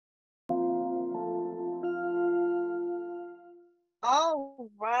All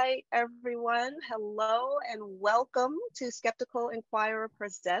right, everyone. Hello and welcome to Skeptical Inquirer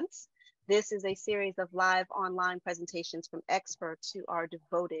Presents. This is a series of live online presentations from experts who are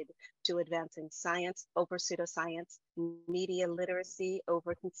devoted to advancing science over pseudoscience, media literacy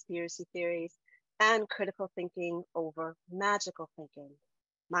over conspiracy theories, and critical thinking over magical thinking.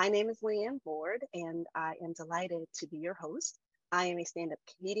 My name is Leanne Ward, and I am delighted to be your host. I am a stand-up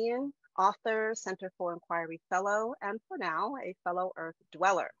comedian, author, Center for Inquiry Fellow, and for now, a fellow Earth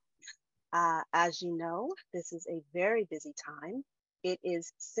dweller. As you know, this is a very busy time. It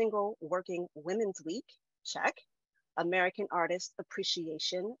is Single Working Women's Week, check, American Artist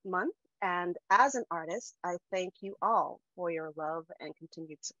Appreciation Month, and as an artist, I thank you all for your love and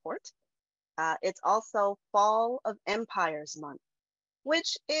continued support. It's also Fall of Empires Month,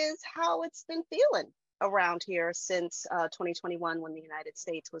 which is how it's been feeling around here since 2021 when the United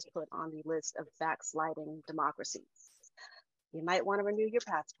States was put on the list of backsliding democracies. You might want to renew your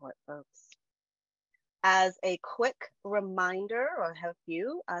passport, folks. As a quick reminder, or have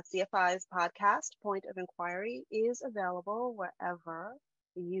you, CFI's podcast, Point of Inquiry, is available wherever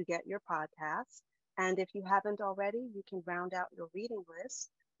you get your podcasts. And if you haven't already, you can round out your reading list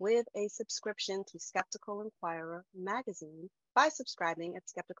with a subscription to Skeptical Inquirer magazine by subscribing at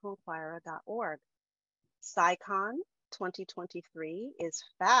skepticalinquirer.org. SciCon 2023 is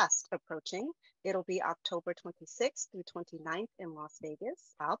fast approaching. It'll be October 26th through 29th in Las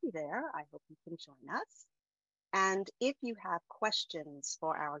Vegas. I'll be there. I hope you can join us. And if you have questions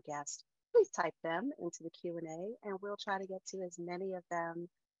for our guest, please type them into the Q&A and we'll try to get to as many of them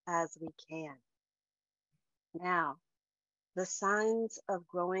as we can. Now, the signs of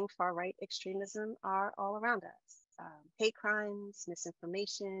growing far-right extremism are all around us. Hate crimes,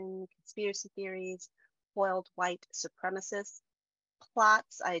 misinformation, conspiracy theories, foiled white supremacists,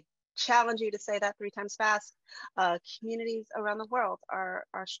 plots. I challenge you to say that 3 times fast. Communities around the world are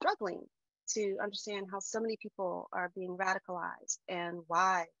struggling to understand how so many people are being radicalized and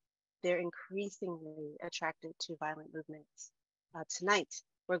why they're increasingly attracted to violent movements. Tonight,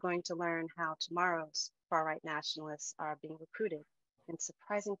 we're going to learn how tomorrow's far-right nationalists are being recruited in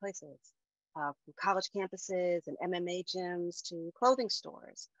surprising places, from college campuses and MMA gyms to clothing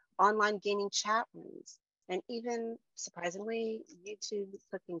stores, online gaming chat rooms, and even, surprisingly, YouTube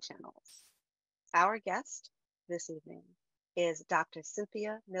cooking channels. Our guest this evening is Dr.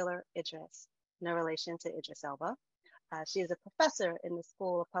 Cynthia Miller-Idriss, no relation to Idris Elba. She is a professor in the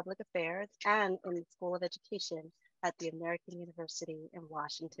School of Public Affairs and in the School of Education at the American University in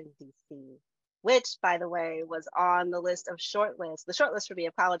Washington, D.C., which, by the way, was on the list of the shortlist for the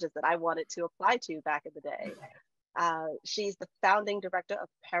colleges that I wanted to apply to back in the day. She's the founding director of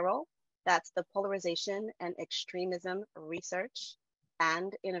PERIL, that's the Polarization and Extremism Research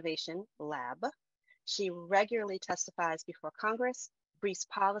and Innovation Lab. She regularly testifies before Congress, briefs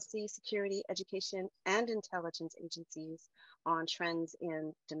policy, security, education, and intelligence agencies on trends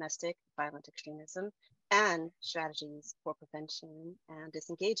in domestic violent extremism and strategies for prevention and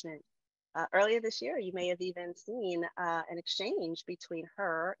disengagement. Earlier this year, you may have even seen an exchange between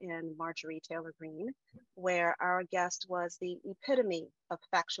her and Marjorie Taylor Greene, where our guest was the epitome of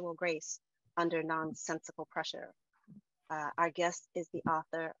factual grace under nonsensical pressure. Our guest is the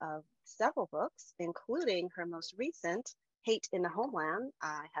author of several books, including her most recent, Hate in the Homeland.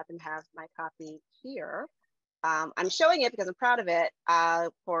 I happen to have my copy here. I'm showing it because I'm proud of it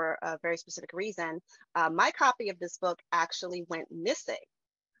for a very specific reason. My copy of this book actually went missing.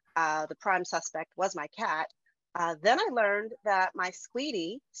 The prime suspect was my cat. Then I learned that my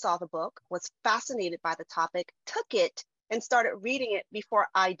Squeedy saw the book, was fascinated by the topic, took it, and started reading it before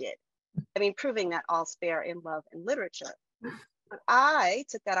I did. I mean, proving that all's fair in love and literature. But I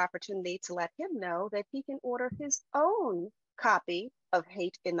took that opportunity to let him know that he can order his own copy of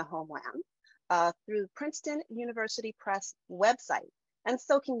Hate in the Homeland through Princeton University Press website, and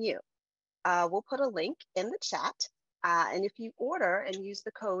so can you. We'll put a link in the chat. And if you order and use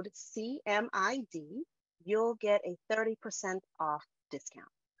the code CMID, you'll get a 30% off discount.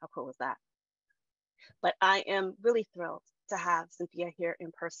 How cool is that? But I am really thrilled to have Cynthia here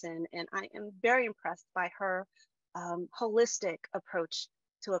in person, and I am very impressed by her holistic approach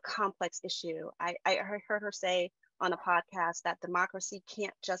to a complex issue. I heard her say on a podcast that democracy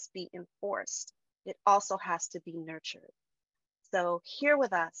can't just be enforced, it also has to be nurtured. So here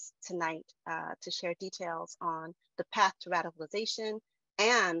with us tonight to share details on the path to radicalization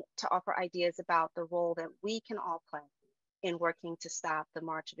and to offer ideas about the role that we can all play in working to stop the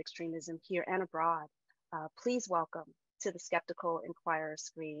march of extremism here and abroad. Please welcome to the Skeptical Inquirer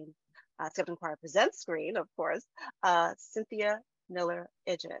screen, Skeptical Inquirer Presents screen, of course, Cynthia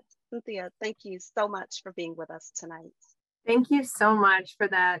Miller-Idriss. Cynthia, thank you so much for being with us tonight. Thank you so much for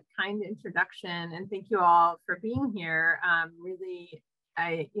that kind introduction, and thank you all for being here. Really,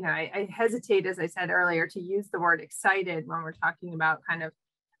 I hesitate, as I said earlier, to use the word excited when we're talking about kind of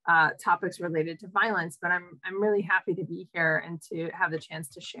topics related to violence, but I'm really happy to be here and to have the chance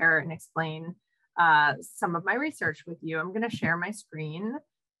to share and explain some of my research with you. I'm going to share my screen.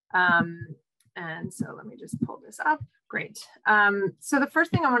 And so let me just pull this up. Great. So the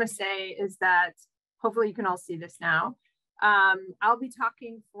first thing I want to say is that hopefully you can all see this now. I'll be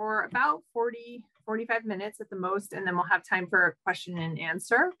talking for about 45 minutes at the most, and then we'll have time for question and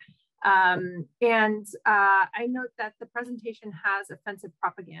answer. I note that the presentation has offensive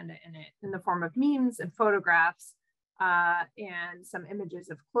propaganda in it in the form of memes and photographs and some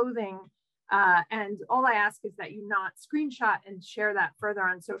images of clothing. And all I ask is that you not screenshot and share that further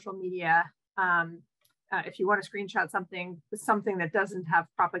on social media. If you want to screenshot something that doesn't have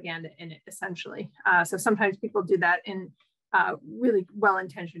propaganda in it, essentially. So sometimes people do that in really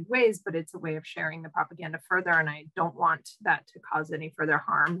well-intentioned ways, but it's a way of sharing the propaganda further, and I don't want that to cause any further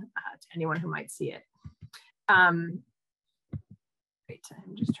harm to anyone who might see it. Great,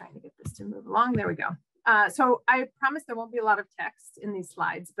 I'm just trying to get this to move along. There we go. So I promise there won't be a lot of text in these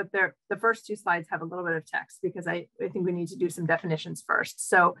slides, but the first two slides have a little bit of text because I think we need to do some definitions first.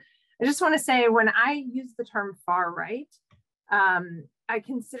 So I just want to say, when I use the term far right, I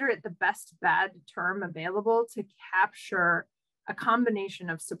consider it the best bad term available to capture a combination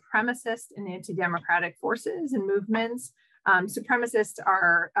of supremacist and anti-democratic forces and movements. Supremacists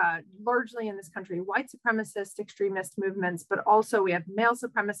are largely in this country white supremacist extremist movements, but also we have male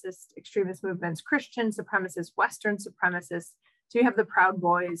supremacist extremist movements, Christian supremacists, Western supremacists. So you have the Proud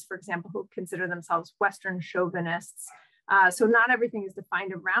Boys, for example, who consider themselves Western chauvinists. So not everything is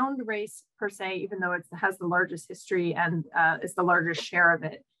defined around race per se, even though it has the largest history and is the largest share of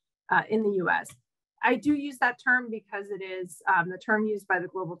it in the US. I do use that term because it is the term used by the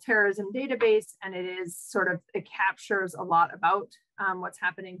Global Terrorism Database, and it captures a lot about what's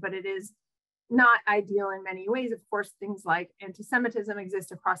happening, but it is not ideal in many ways. Of course, things like anti-Semitism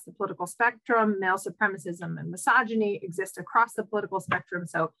exist across the political spectrum, male supremacism and misogyny exist across the political spectrum.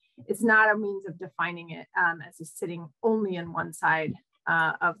 So it's not a means of defining it as sitting only in one side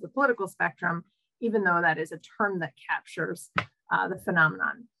of the political spectrum, even though that is a term that captures the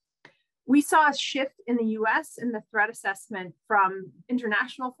phenomenon. We saw a shift in the US in the threat assessment from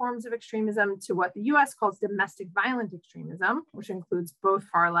international forms of extremism to what the US calls domestic violent extremism, which includes both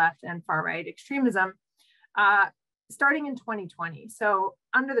far left and far right extremism, starting in 2020. So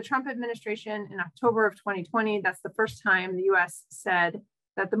under the Trump administration in October of 2020, that's the first time the US said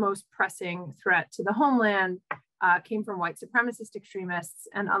that the most pressing threat to the homeland came from white supremacist extremists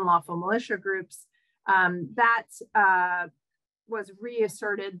and unlawful militia groups. That was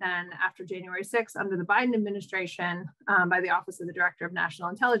reasserted then after January 6th under the Biden administration by the Office of the Director of National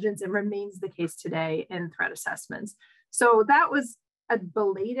Intelligence, and remains the case today in threat assessments. So that was a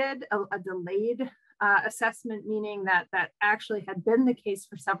delayed assessment, meaning that actually had been the case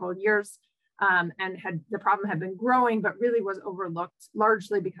for several years and the problem had been growing, but really was overlooked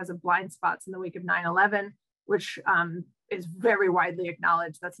largely because of blind spots in the wake of 9/11, which is very widely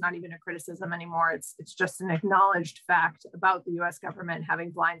acknowledged. That's not even a criticism anymore. It's just an acknowledged fact about the US government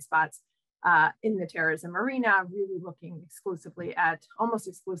having blind spots in the terrorism arena, really looking almost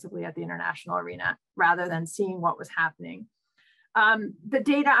exclusively at the international arena, rather than seeing what was happening. The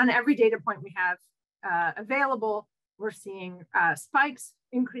data on every data point we have available, we're seeing spikes,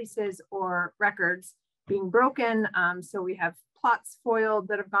 increases, or records being broken. So we have plots foiled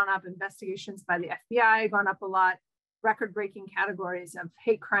that have gone up, investigations by the FBI gone up a lot, record-breaking categories of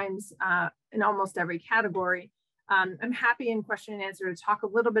hate crimes in almost every category. I'm happy in question and answer to talk a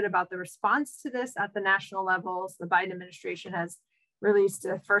little bit about the response to this at the national levels. The Biden administration has released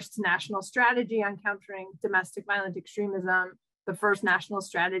a first national strategy on countering domestic violent extremism, the first national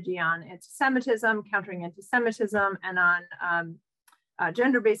strategy on anti-Semitism, countering anti-Semitism, and on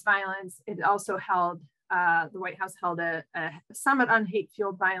gender-based violence. It also held, the White House held a summit on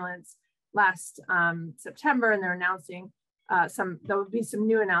hate-fueled violence last September, and they're announcing there will be some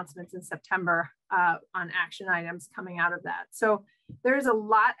new announcements in September on action items coming out of that. So there's a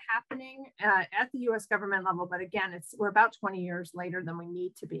lot happening at the US government level, but again, we're about 20 years later than we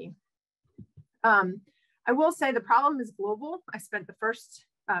need to be. I will say the problem is global. I spent the first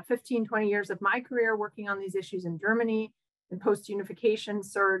 15, 20 years of my career working on these issues in Germany, the post-unification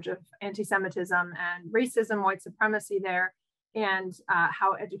surge of anti-Semitism and racism, white supremacy there, and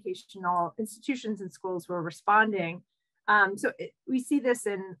how educational institutions and schools were responding. We see this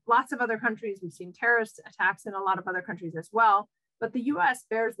in lots of other countries. We've seen terrorist attacks in a lot of other countries as well, but the US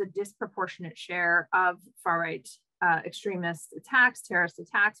bears the disproportionate share of far-right extremist attacks, terrorist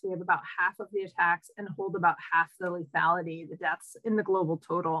attacks. We have about half of the attacks and hold about half the lethality, the deaths in the global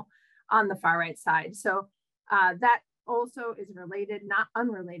total on the far right side. So that also is related, not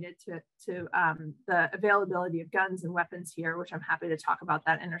unrelated to the availability of guns and weapons here, which I'm happy to talk about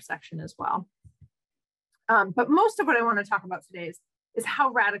that intersection as well. But most of what I want to talk about today is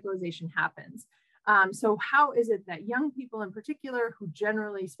how radicalization happens. So how is it that young people in particular, who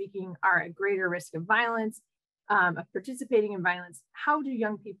generally speaking are at greater risk of violence, of participating in violence, how do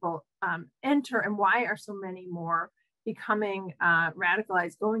young people enter, and why are so many more becoming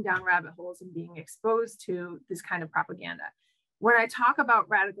radicalized, going down rabbit holes and being exposed to this kind of propaganda? When I talk about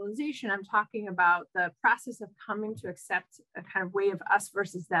radicalization, I'm talking about the process of coming to accept a kind of way of us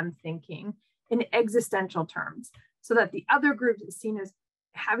versus them thinking in existential terms, so that the other group is seen as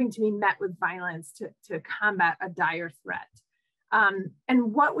having to be met with violence to combat a dire threat.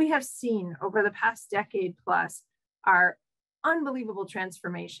 And what we have seen over the past decade plus are unbelievable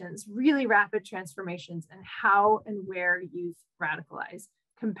transformations, really rapid transformations in how and where youth radicalize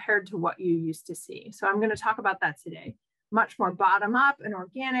compared to what you used to see. So I'm going to talk about that today. Much more bottom up and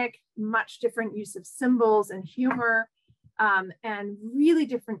organic, much different use of symbols and humor, and really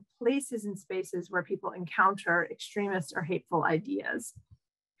different places and spaces where people encounter extremist or hateful ideas.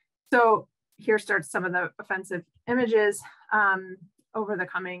 So here starts some of the offensive images over the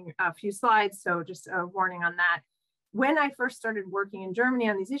coming few slides. So just a warning on that. When I first started working in Germany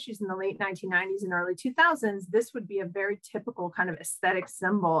on these issues in the late 1990s and early 2000s, this would be a very typical kind of aesthetic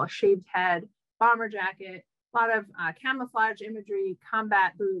symbol: a shaved head, bomber jacket, a lot of camouflage imagery,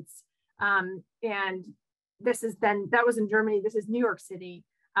 combat boots. And this is then, that was in Germany. This is New York City.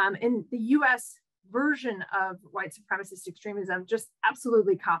 In the US version of white supremacist extremism, just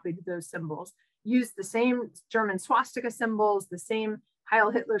absolutely copied those symbols, used the same German swastika symbols, the same Heil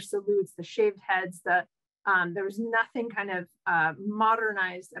Hitler salutes, the shaved heads, there was nothing kind of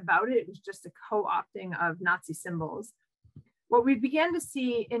modernized about it. It was just a co-opting of Nazi symbols. What we began to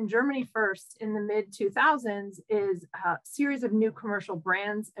see in Germany first in the mid 2000s is a series of new commercial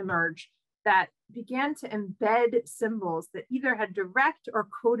brands emerge that began to embed symbols that either had direct or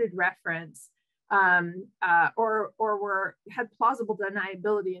coded reference or had plausible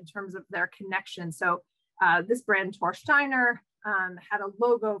deniability in terms of their connection. So this brand, Torsteiner, had a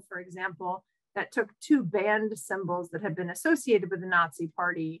logo, for example, that took two band symbols that had been associated with the Nazi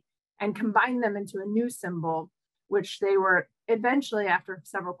party and combined them into a new symbol, which they were eventually, after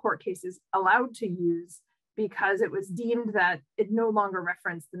several court cases, allowed to use because it was deemed that it no longer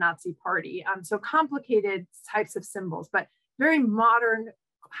referenced the Nazi party. So complicated types of symbols, but very modern,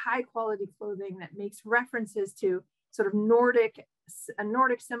 high quality clothing that makes references to sort of Nordic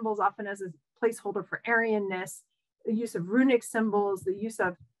symbols, often as a placeholder for Aryanness, the use of runic symbols, the use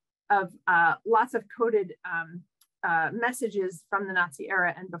of lots of coded messages from the Nazi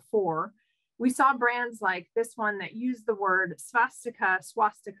era and before. We saw brands like this one that used the word swastika,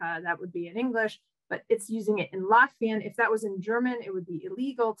 that would be in English, but it's using it in Latvian. If that was in German, it would be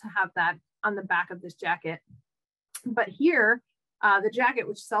illegal to have that on the back of this jacket. But here, the jacket,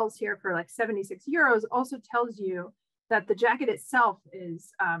 which sells here for like 76 euros, also tells you that the jacket itself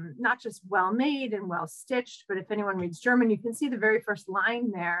is not just well made and well stitched, but if anyone reads German, you can see the very first line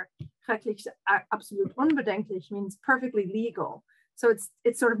there, rechtlich absolut unbedenklich, means perfectly legal. So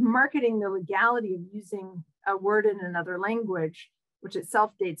it's sort of marketing the legality of using a word in another language, which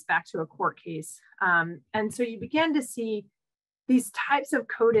itself dates back to a court case. And so you began to see these types of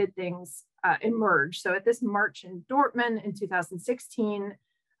coded things emerge. So at this march in Dortmund in 2016,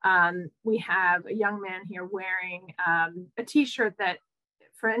 we have a young man here wearing a t-shirt that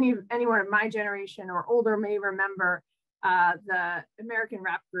for anyone of my generation or older may remember the American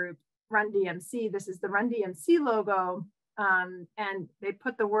rap group Run DMC. This is the Run DMC logo. And they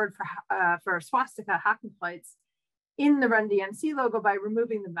put the word for swastika, Hakenkreuz, in the Run DMC logo by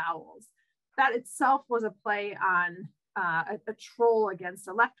removing the vowels. That itself was a play on a troll against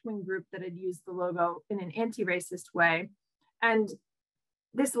a left-wing group that had used the logo in an anti-racist way. And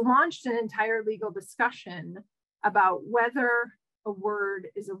this launched an entire legal discussion about whether a word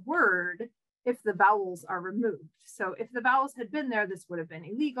is a word if the vowels are removed. So if the vowels had been there, this would have been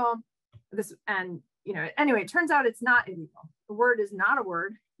illegal. Anyway, it turns out it's not illegal. The word is not a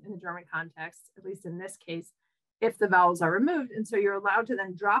word in the German context, at least in this case, if the vowels are removed. And so you're allowed to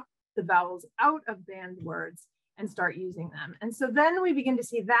then drop the vowels out of banned words and start using them. And so then we begin to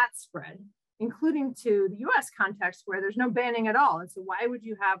see that spread, including to the US context where there's no banning at all. And so why would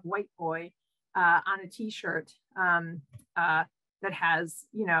you have white boy on a t-shirt that has,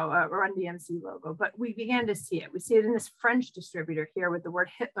 a Run DMC logo? But we began to see it. We see it in this French distributor here with the word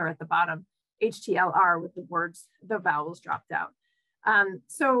Hitler at the bottom. HTLR with the vowels dropped out.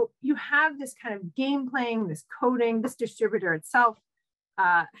 So you have this kind of game playing, this coding. This distributor itself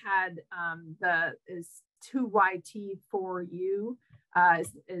is 2YT4U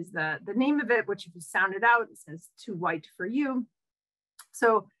is the name of it, which if you sound it out, it says too white for you.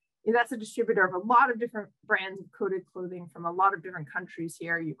 So that's a distributor of a lot of different brands of coded clothing from a lot of different countries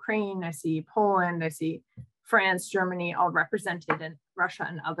here. Ukraine, I see Poland, I see France, Germany, all represented, and Russia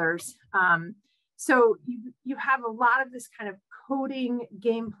and others. So you have a lot of this kind of coding,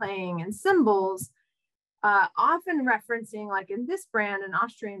 game playing, and symbols, often referencing, like in this brand, an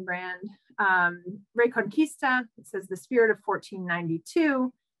Austrian brand, Reconquista. It says the spirit of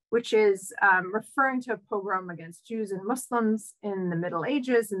 1492, which is referring to a pogrom against Jews and Muslims in the Middle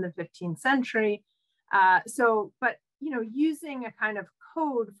Ages in the 15th century. But using a kind of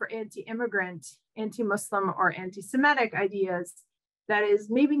code for anti-immigrant, anti-Muslim, or anti-Semitic ideas that is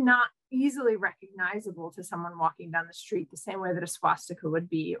maybe not easily recognizable to someone walking down the street, the same way that a swastika would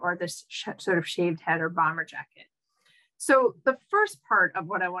be, or this sort of shaved head or bomber jacket. So the first part of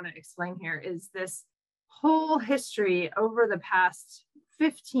what I want to explain here is this whole history over the past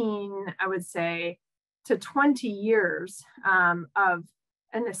 15, I would say, to 20 years of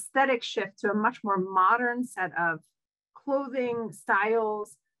an aesthetic shift to a much more modern set of clothing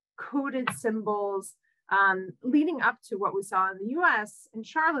styles, coded symbols, leading up to what we saw in the US in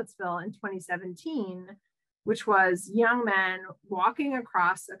Charlottesville in 2017, which was young men walking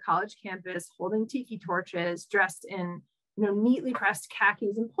across a college campus holding tiki torches, dressed in neatly pressed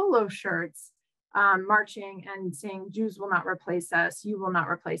khakis and polo shirts, marching and saying, "Jews will not replace us, you will not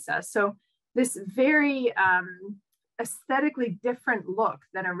replace us." So this very aesthetically different look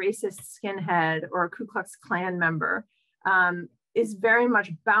than a racist skinhead or a Ku Klux Klan member is very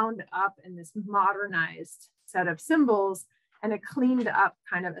much bound up in this modernized set of symbols and a cleaned up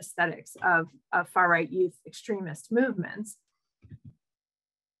kind of aesthetics of far-right youth extremist movements.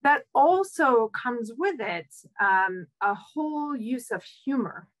 That also comes with it a whole use of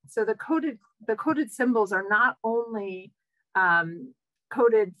humor. So the coded symbols are not only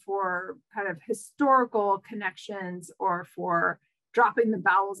coded for kind of historical connections or for dropping the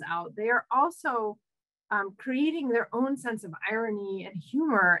vowels out. They are also creating their own sense of irony and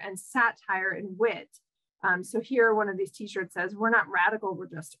humor and satire and wit. So here, one of these t-shirts says, "We're not radical, we're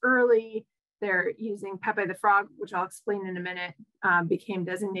just early." They're using Pepe the Frog, which I'll explain in a minute, became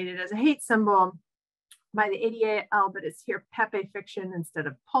designated as a hate symbol by the ADL, but it's here Pepe fiction instead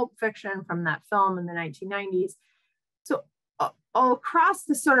of pulp fiction from that film in the 1990s. So all across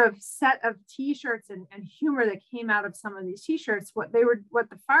the sort of set of t-shirts and humor that came out of some of these t-shirts, what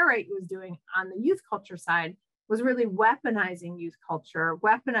the far right was doing on the youth culture side was really weaponizing youth culture,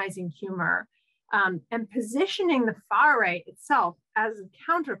 weaponizing humor, and positioning the far right itself as a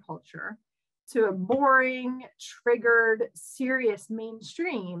counterculture to a boring, triggered, serious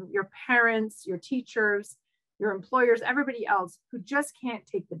mainstream, your parents, your teachers, your employers, everybody else who just can't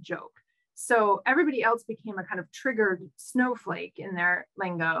take the joke. So everybody else became a kind of triggered snowflake in their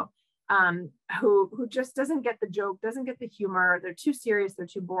lingo, who just doesn't get the joke, doesn't get the humor. They're too serious, they're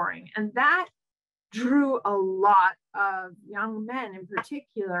too boring. And that drew a lot of young men in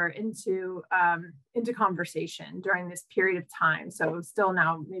particular into conversation during this period of time. So still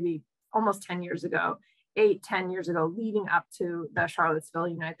now maybe almost 10 years ago, 8-10 years ago, leading up to the Charlottesville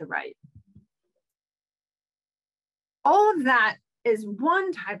Unite the Right. All of that is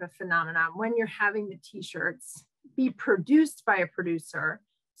one type of phenomenon when you're having the t-shirts be produced by a producer.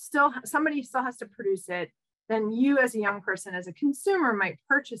 Somebody still has to produce it. Then you as a young person, as a consumer, might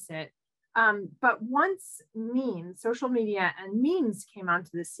purchase it. But once memes, social media and memes came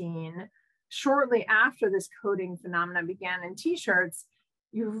onto the scene, shortly after this coding phenomenon began in t-shirts,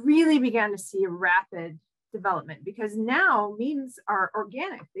 you really began to see a rapid development, because now memes are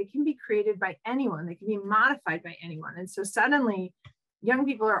organic. They can be created by anyone. They can be modified by anyone. And so suddenly young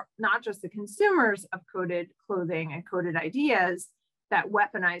people are not just the consumers of coded clothing and coded ideas that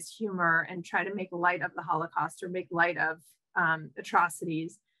weaponize humor and try to make light of the Holocaust or make light of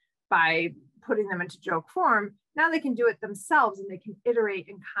atrocities by putting them into joke form. Now they can do it themselves, and they can iterate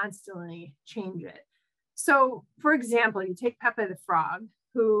and constantly change it. So for example, you take Pepe the Frog,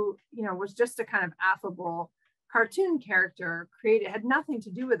 who was just a kind of affable cartoon character, had nothing to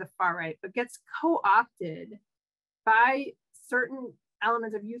do with the far right, but gets co-opted by certain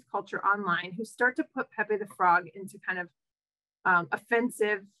elements of youth culture online who start to put Pepe the Frog into kind of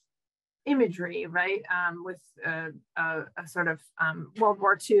offensive imagery, right? With a sort of World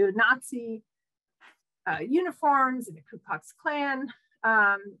War II Nazi uniforms and the Ku Klux Klan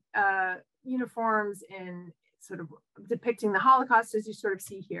uniforms, in sort of depicting the Holocaust, as you sort of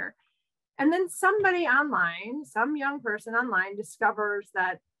see here. And then somebody online, some young person online discovers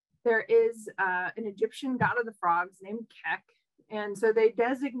that there is an Egyptian god of the frogs named Kek. And so they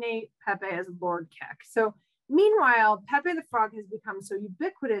designate Pepe as Lord Kek. So meanwhile, Pepe the Frog has become so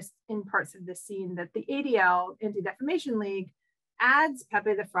ubiquitous in parts of the scene that the ADL, Anti-Defamation League, adds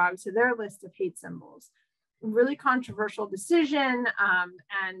Pepe the Frog to their list of hate symbols. Really controversial decision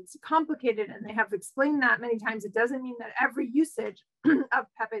and complicated, and they have explained that many times. It doesn't mean that every usage of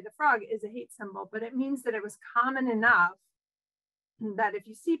Pepe the Frog is a hate symbol, but it means that it was common enough that if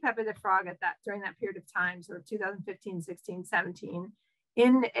you see Pepe the Frog during that period of time, sort of 2015, 16, 17,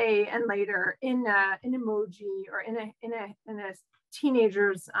 and later in an emoji or in a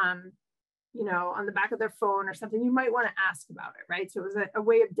teenager's on the back of their phone or something, you might want to ask about it, right? So it was a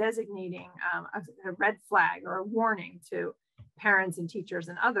way of designating a red flag or a warning to parents and teachers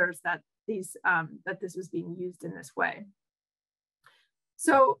and others that this was being used in this way.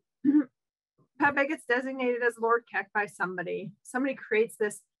 So Pepe gets designated as Lord Kek by somebody. Somebody creates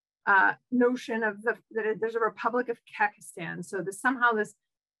this notion of that there's a Republic of Kekistan. So somehow this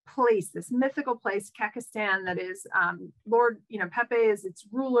place, this mythical place, Kekistan, that is Pepe is its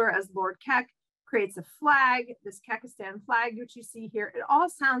ruler as Lord Kek, creates a flag, this Kekistan flag, which you see here. It all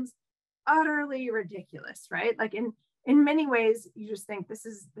sounds utterly ridiculous, right? Like in many ways, you just think this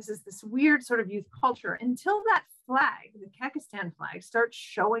is this weird sort of youth culture until that flag, the Kekistan flag, starts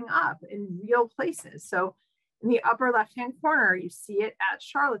showing up in real places. So in the upper left-hand corner, you see it at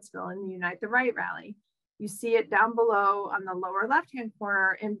Charlottesville in the Unite the Right rally. You see it down below on the lower left-hand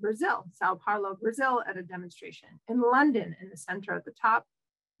corner in Brazil, Sao Paulo, Brazil, at a demonstration. In London, in the center at the top.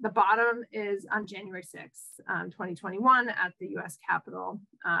 The bottom is on January 6th, 2021 at the US Capitol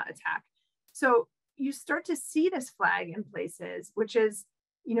attack. So you start to see this flag in places, which is,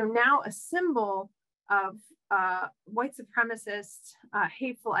 now a symbol of white supremacist,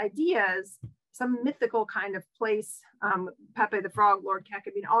 hateful ideas, some mythical kind of place, Pepe the Frog, Lord Kek.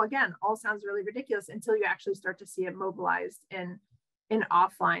 I mean, all sounds really ridiculous until you actually start to see it mobilized in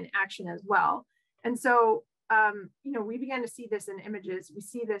offline action as well. And so, we began to see this in images. We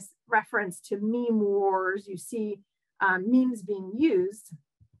see this reference to meme wars. You see memes being used.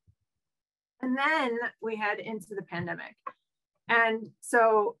 And then we head into the pandemic. And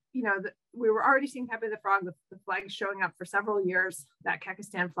so, we were already seeing Pepe the Frog, the flag showing up for several years, that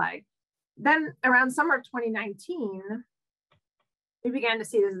Kekistan flag. Then around summer of 2019, we began to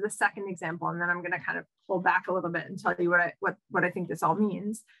see this as the second example, and then I'm going to kind of pull back a little bit and tell you what I think this all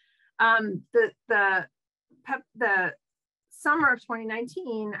means. The summer of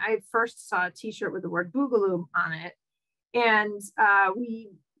 2019, I first saw a T-shirt with the word Boogaloo on it, and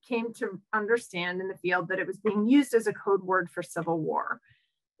we came to understand in the field that it was being used as a code word for civil war.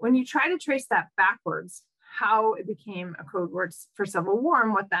 When you try to trace that backwards, how it became a code word for civil war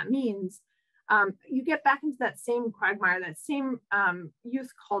and what that means, you get back into that same quagmire, that same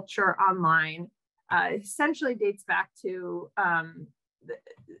youth culture online. It essentially dates back to a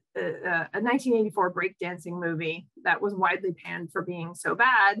 1984 breakdancing movie that was widely panned for being so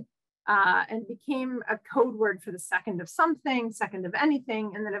bad, and became a code word for the second of something, second of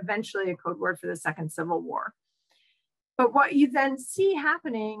anything, and then eventually a code word for the second Civil War. But what you then see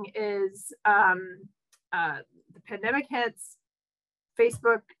happening is the pandemic hits,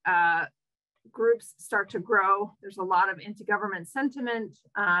 Facebook groups start to grow. There's a lot of anti-government sentiment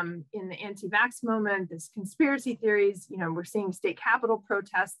in the anti-vax movement, there's conspiracy theories. We're seeing state capitol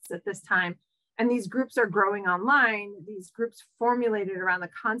protests at this time, and these groups are growing online. These groups formulated around the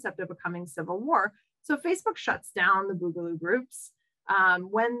concept of a coming civil war. So Facebook shuts down the Boogaloo groups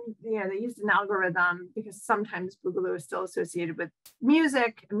when they used an algorithm, because sometimes Boogaloo is still associated with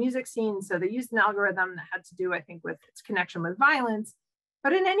music, a music scene. So they used an algorithm that had to do, I think, with its connection with violence.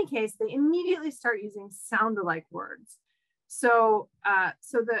 But in any case, they immediately start using sound-alike words. So,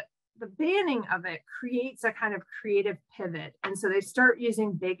 the banning of it creates a kind of creative pivot. And so they start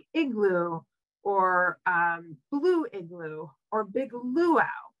using big igloo or blue igloo or big luau,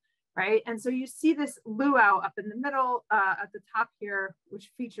 right? And so you see this luau up in the middle at the top here,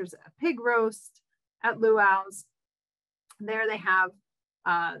 which features a pig roast at luau's. There they have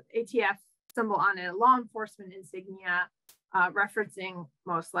ATF symbol on it, a law enforcement insignia, referencing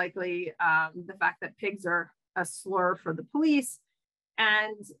most likely the fact that pigs are a slur for the police.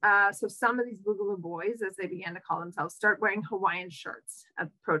 And so some of these Boogaloo boys, as they began to call themselves, start wearing Hawaiian shirts at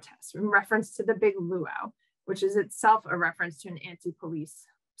protests in reference to the big luau, which is itself a reference to an anti-police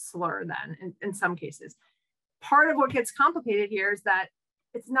slur then in some cases. Part of what gets complicated here is that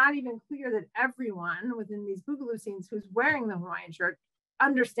it's not even clear that everyone within these Boogaloo scenes who's wearing the Hawaiian shirt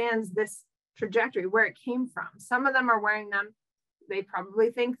understands this trajectory, where it came from. Some of them are wearing them they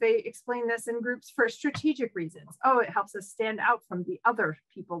probably think they explain this in groups for strategic reasons. Oh, it helps us stand out from the other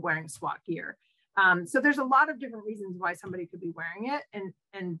people wearing SWAT gear. So there's a lot of different reasons why somebody could be wearing it.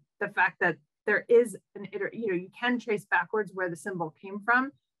 And the fact that there is you can trace backwards where the symbol came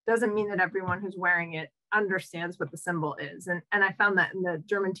from doesn't mean that everyone who's wearing it understands what the symbol is. And I found that in the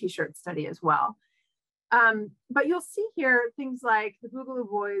German t-shirt study as well. But you'll see here things like the Boogaloo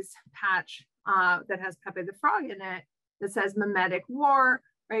Boys patch that has Pepe the Frog in it that says mimetic war,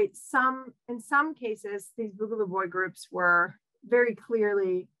 right? In some cases, these Boogaloo Boy groups were very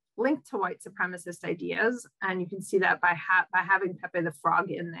clearly linked to white supremacist ideas. And you can see that by having Pepe the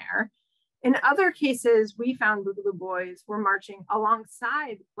Frog in there. In other cases, we found Boogaloo Boys were marching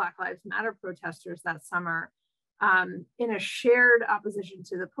alongside Black Lives Matter protesters that summer in a shared opposition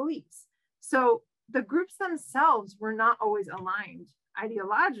to the police. So the groups themselves were not always aligned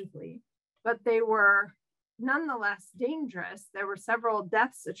ideologically, but they were nonetheless dangerous. There were several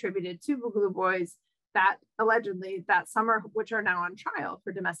deaths attributed to Boogaloo Boys that allegedly that summer, which are now on trial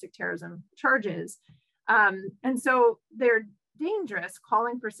for domestic terrorism charges. And so they're dangerous,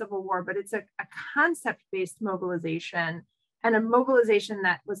 calling for civil war, but it's a concept-based mobilization, and a mobilization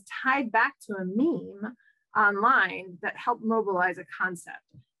that was tied back to a meme online that helped mobilize a concept.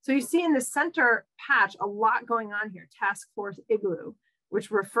 So you see in the center patch a lot going on here, Task Force Igloo,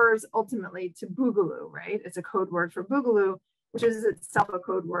 which refers ultimately to Boogaloo, right? It's a code word for Boogaloo, which is itself a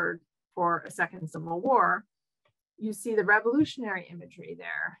code word for a second civil war. You see the revolutionary imagery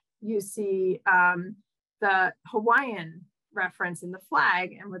there. You see the Hawaiian reference in the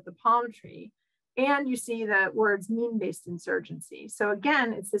flag and with the palm tree. And you see the words meme-based insurgency. So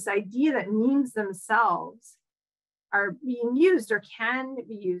again, it's this idea that memes themselves are being used or can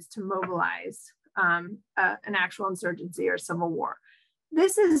be used to mobilize an actual insurgency or civil war.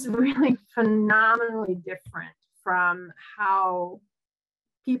 This is really phenomenally different from how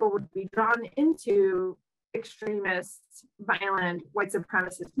people would be drawn into extremist, violent, white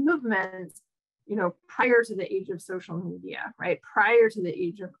supremacist movements, prior to the age of social media, right? Prior to the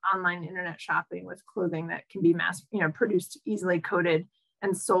age of online internet shopping with clothing that can be produced, easily coded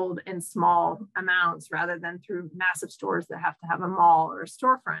and sold in small amounts rather than through massive stores that have to have a mall or a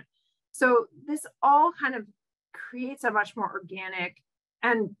storefront. So this all kind of creates a much more organic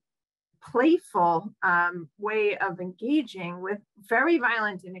and playful way of engaging with very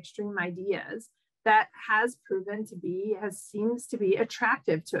violent and extreme ideas that has seems to be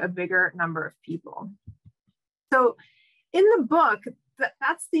attractive to a bigger number of people. So in the book,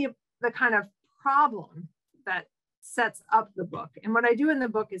 that's the kind of problem that sets up the book. And what I do in the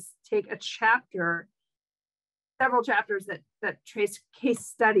book is take a chapter, several chapters that trace case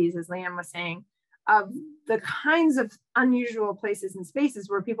studies, as Leanne was saying, of the kinds of unusual places and spaces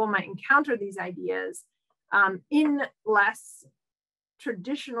where people might encounter these ideas in less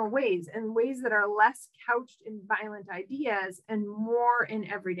traditional ways, and ways that are less couched in violent ideas and more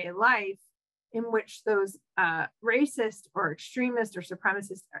in everyday life, in which those racist or extremist or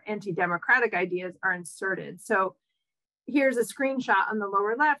supremacist or anti-democratic ideas are inserted. So here's a screenshot on the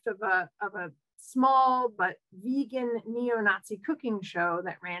lower left of a small but vegan neo-Nazi cooking show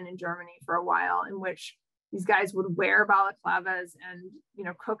that ran in Germany for a while, in which these guys would wear balaclavas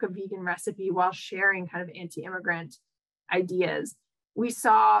and cook a vegan recipe while sharing kind of anti-immigrant ideas. We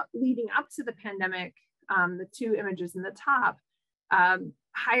saw leading up to the pandemic, the two images in the top,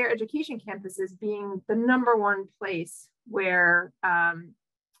 higher education campuses being the #1 place where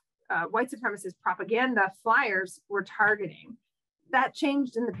white supremacist propaganda flyers were targeting. That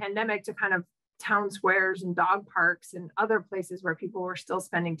changed in the pandemic to kind of town squares and dog parks and other places where people were still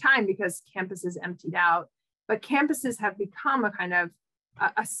spending time because campuses emptied out. But campuses have become a kind of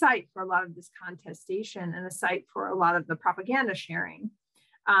a site for a lot of this contestation and a site for a lot of the propaganda sharing.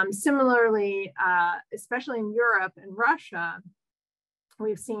 Similarly, especially in Europe and Russia,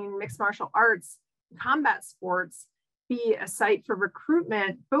 we've seen mixed martial arts, combat sports be a site for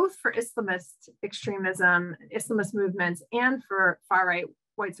recruitment, both for Islamist extremism, Islamist movements, and for far-right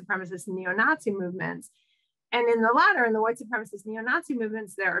white supremacist and neo-Nazi movements. And in the latter, in the white supremacist neo-Nazi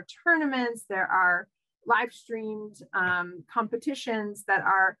movements, there are tournaments, there are live streamed competitions that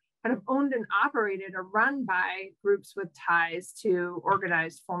are kind of owned and operated or run by groups with ties to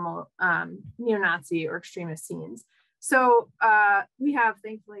organized formal neo-Nazi or extremist scenes. So we have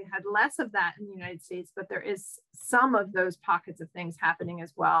thankfully had less of that in the United States, but there is some of those pockets of things happening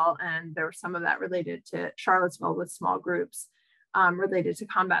as well. And there was some of that related to Charlottesville with small groups related to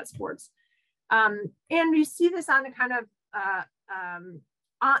combat sports. And you see this on a kind of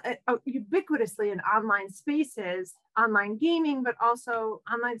ubiquitously in online spaces, online gaming, but also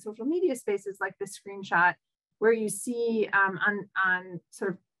online social media spaces like this screenshot where you see on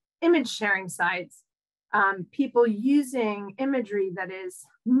sort of image sharing sites, people using imagery that is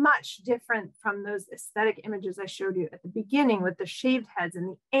much different from those aesthetic images I showed you at the beginning, with the shaved heads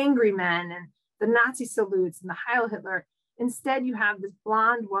and the angry men and the Nazi salutes and the Heil Hitler. Instead, you have this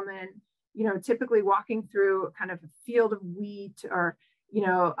blonde woman, you know, typically walking through kind of a field of wheat, or, you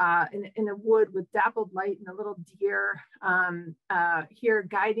know, in a wood with dappled light and a little deer here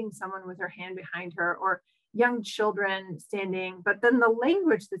guiding someone with her hand behind her, or young children standing. But then the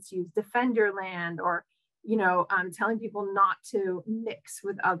language that's used, defend your land, or, you know, telling people not to mix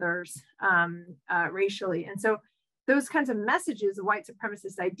with others racially. And so those kinds of messages, white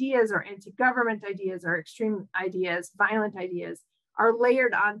supremacist ideas or anti-government ideas or extreme ideas, violent ideas, are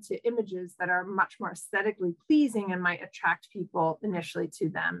layered onto images that are much more aesthetically pleasing and might attract people initially to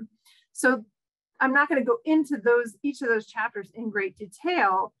them. So I'm not going to go into each of those chapters in great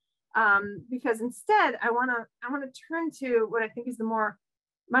detail, because instead I want to turn to what I think is the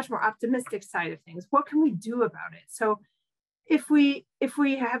much more optimistic side of things. What can we do about it? So if we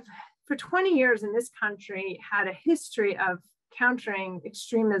have for 20 years in this country had a history of countering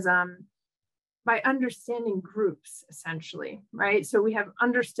extremism by understanding groups, essentially, right? So we have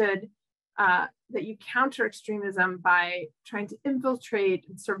understood that you counter extremism by trying to infiltrate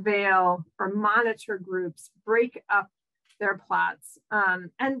and surveil or monitor groups, break up their plots.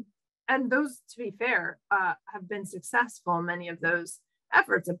 And those, to be fair, have been successful, many of those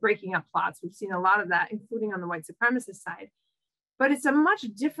efforts of breaking up plots. We've seen a lot of that, including on the white supremacist side. But it's a much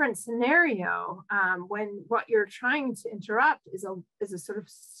different scenario when what you're trying to interrupt is a sort of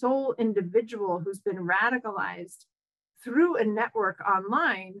sole individual who's been radicalized through a network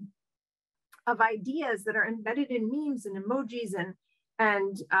online of ideas that are embedded in memes and emojis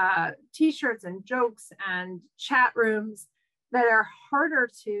and t-shirts and jokes and chat rooms that are harder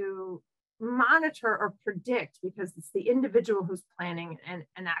to monitor or predict, because it's the individual who's planning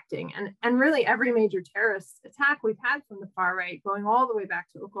and acting. And really every major terrorist attack we've had from the far right, going all the way back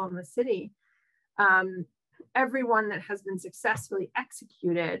to Oklahoma City, everyone that has been successfully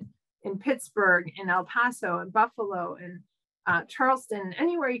executed in Pittsburgh, in El Paso, in Buffalo, in Charleston,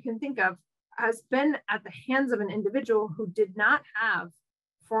 anywhere you can think of, has been at the hands of an individual who did not have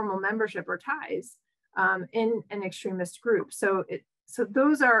formal membership or ties in an extremist group. So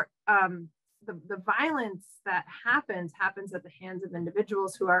those are the violence that happens at the hands of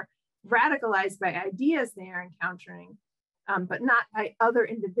individuals who are radicalized by ideas they are encountering, but not by other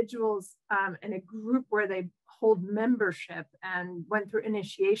individuals in a group where they hold membership and went through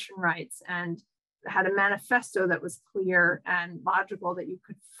initiation rites and had a manifesto that was clear and logical that you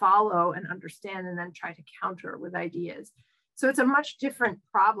could follow and understand and then try to counter with ideas. So it's a much different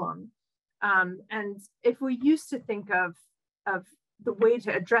problem. And if we used to think of the way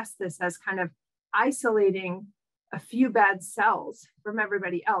to address this as kind of isolating a few bad cells from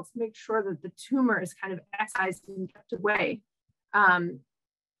everybody else, make sure that the tumor is kind of excised and kept away. And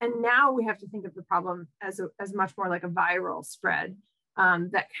now we have to think of the problem as much more like a viral spread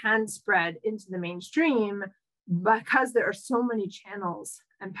that can spread into the mainstream, because there are so many channels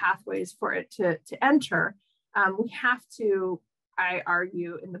and pathways for it to enter. We have to, I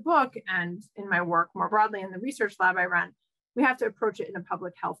argue in the book and in my work more broadly in the research lab I run, we have to approach it in a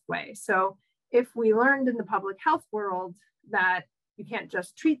public health way. So if we learned in the public health world that you can't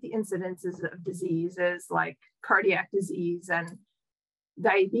just treat the incidences of diseases like cardiac disease and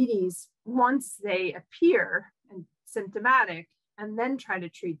diabetes once they appear and symptomatic, and then try to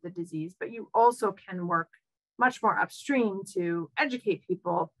treat the disease, but you also can work much more upstream to educate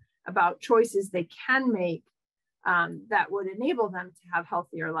people about choices they can make that would enable them to have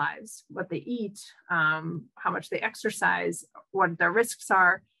healthier lives, what they eat, how much they exercise, what their risks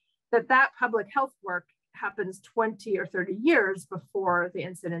are, that public health work happens 20 or 30 years before the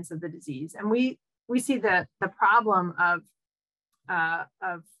incidence of the disease. And we see the problem of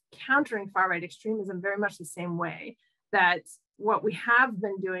countering far-right extremism very much the same way, that what we have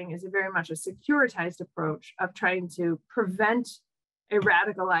been doing is very much a securitized approach of trying to prevent a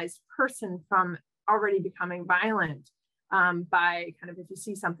radicalized person from already becoming violent by kind of, if you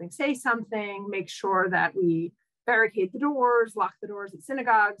see something, say something, make sure that we barricade the doors, lock the doors at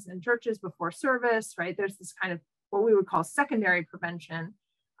synagogues and churches before service, right? There's this kind of what we would call secondary prevention,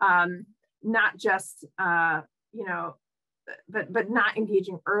 not just, but not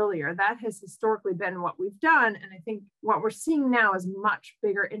engaging earlier. That has historically been what we've done. And I think what we're seeing now is much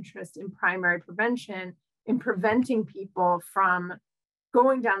bigger interest in primary prevention, in preventing people from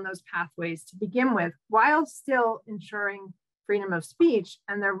going down those pathways to begin with, while still ensuring freedom of speech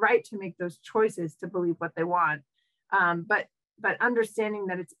and their right to make those choices to believe what they want. But understanding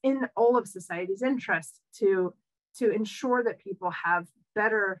that it's in all of society's interest to ensure that people have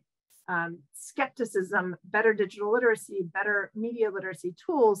better skepticism, better digital literacy, better media literacy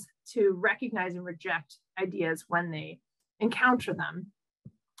tools to recognize and reject ideas when they encounter them.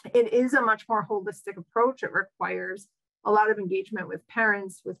 It is a much more holistic approach. It requires a lot of engagement with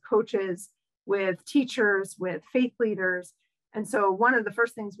parents, with coaches, with teachers, with faith leaders. And so one of the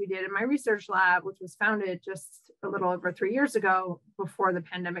first things we did in my research lab, which was founded just a little over 3 years ago before the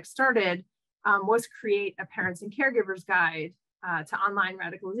pandemic started, was create a parents and caregivers guide to online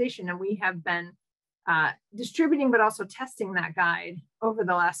radicalization. And we have been distributing, but also testing that guide over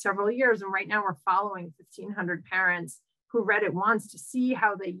the last several years. And right now we're following 1,500 parents who read it once to see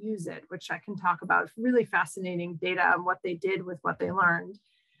how they use it, which I can talk about. It's really fascinating data on what they did with what they learned.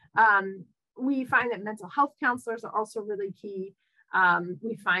 We find that mental health counselors are also really key.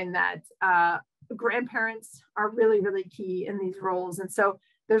 We find that grandparents are really, really key in these roles. And so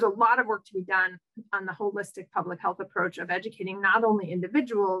there's a lot of work to be done on the holistic public health approach of educating not only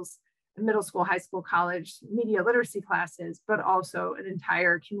individuals, middle school, high school, college, media literacy classes, but also an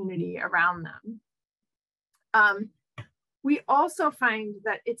entire community around them. We also find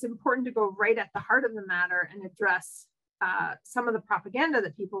that it's important to go right at the heart of the matter and address some of the propaganda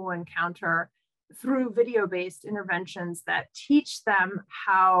that people will encounter through video-based interventions that teach them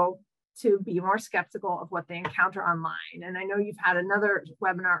how to be more skeptical of what they encounter online. And I know you've had another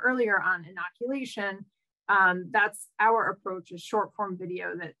webinar earlier on inoculation. That's our approach, is short form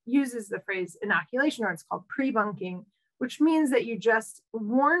video that uses the phrase inoculation, or it's called pre-bunking, which means that you just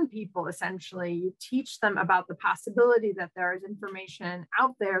warn people, essentially. You teach them about the possibility that there is information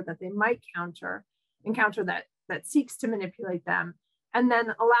out there that they might encounter that seeks to manipulate them, and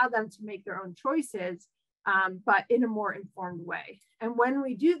then allow them to make their own choices, but in a more informed way. And when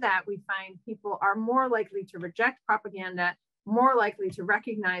we do that, we find people are more likely to reject propaganda, more likely to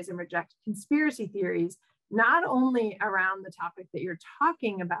recognize and reject conspiracy theories, not only around the topic that you're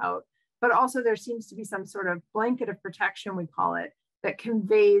talking about, but also there seems to be some sort of blanket of protection, we call it, that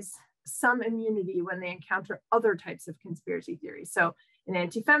conveys some immunity when they encounter other types of conspiracy theories. So an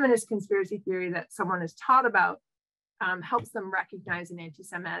anti-feminist conspiracy theory that someone is taught about helps them recognize an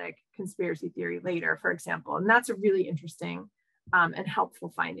anti-Semitic conspiracy theory later, for example. And that's a really interesting and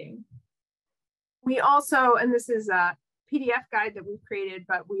helpful finding. We also, and this is a PDF guide that we've created,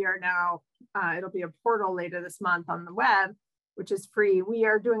 but we are now, it'll be a portal later this month on the web, which is free. We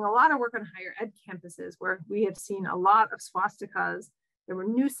are doing a lot of work on higher ed campuses where we have seen a lot of swastikas. There were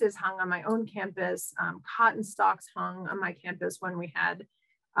nooses hung on my own campus, cotton stalks hung on my campus when we had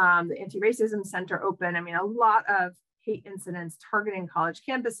the Anti-Racism Center open. I mean, a lot of hate incidents targeting college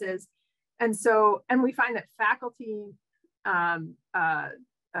campuses. And so, and we find that faculty,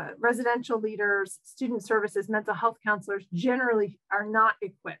 residential leaders, student services, mental health counselors generally are not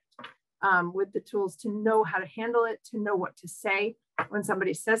equipped with the tools to know how to handle it, to know what to say when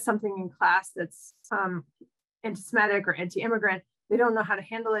somebody says something in class that's anti-Semitic or anti-immigrant. They don't know how to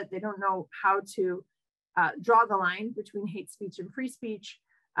handle it. They don't know how to draw the line between hate speech and free speech.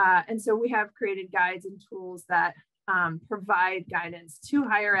 And so we have created guides and tools that provide guidance to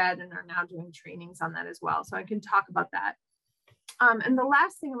higher ed, and are now doing trainings on that as well. So I can talk about that. And the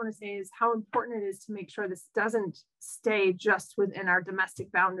last thing I want to say is how important it is to make sure this doesn't stay just within our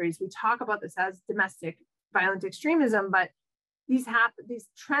domestic boundaries. We talk about this as domestic violent extremism, but these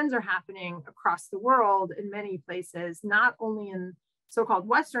trends are happening across the world in many places, not only in so-called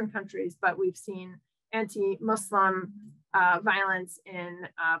Western countries, but we've seen anti-Muslim violence in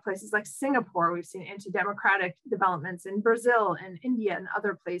places like Singapore. We've seen anti-democratic developments in Brazil and India and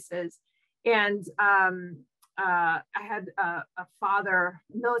other places. And I had a father,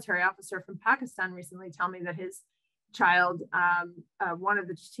 a military officer from Pakistan recently tell me that his child, one of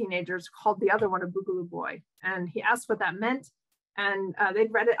the teenagers, called the other one a boogaloo boy. And he asked what that meant, and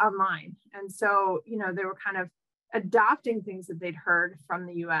they'd read it online. And so, you know, they were kind of adopting things that they'd heard from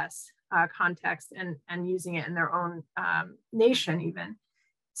the US context and using it in their own nation even.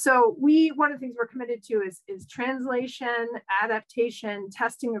 So one of the things we're committed to is translation, adaptation,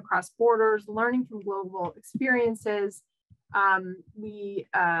 testing across borders, learning from global experiences. 11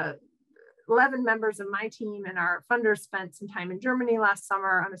 members of my team and our funders spent some time in Germany last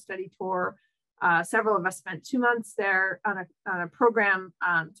summer on a study tour. Several of us spent 2 months there on a program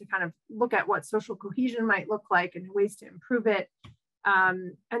to kind of look at what social cohesion might look like and ways to improve it.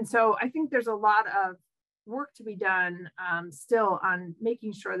 And so I think there's a lot of work to be done still on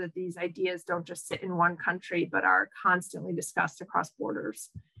making sure that these ideas don't just sit in one country, but are constantly discussed across borders.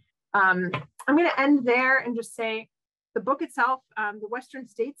 I'm going to end there and just say, the book itself, the Western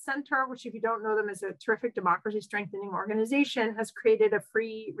States Center, which if you don't know them is a terrific democracy strengthening organization, has created a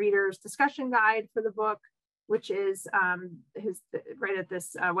free reader's discussion guide for the book, which is right at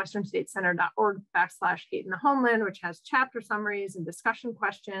this westernstatescenter.org/hate in the homeland, which has chapter summaries and discussion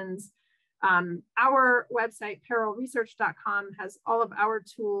questions. Our website, PERILresearch.com, has all of our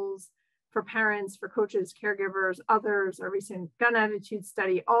tools for parents, for coaches, caregivers, others, our recent gun attitude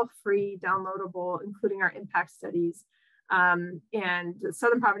study, all free, downloadable, including our impact studies. And the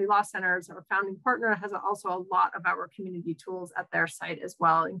Southern Poverty Law Centers, our founding partner, has also a lot of our community tools at their site as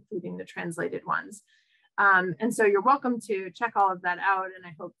well, including the translated ones. And so you're welcome to check all of that out, and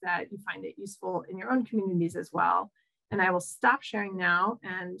I hope that you find it useful in your own communities as well. And I will stop sharing now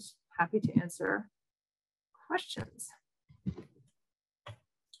and happy to answer questions.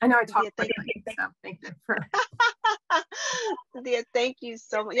 I know I talked quickly, so thank you for. Cynthia, thank you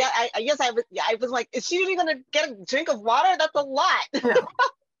so much. Yeah, I guess I was like, is she really gonna get a drink of water? That's a lot. Yeah. It's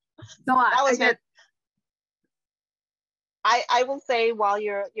a lot. That was it. I will say while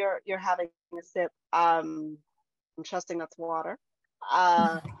you're having a sip, I'm trusting that's water.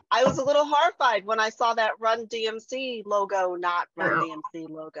 I was a little horrified when I saw that Run DMC logo, not Run DMC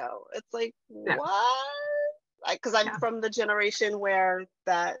logo. It's like, what? Because I'm from the generation where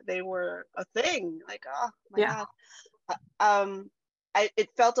that they were a thing. Like, oh my God. It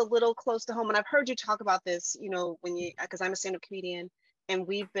felt a little close to home, and I've heard you talk about this, you know, when you, because I'm a stand-up comedian, and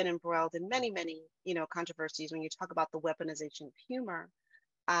we've been embroiled in many, you know, controversies when you talk about the weaponization of humor,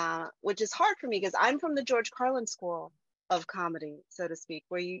 which is hard for me because I'm from the George Carlin school of comedy, so to speak,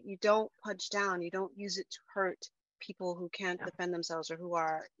 where you don't punch down, you don't use it to hurt people who can't defend themselves or who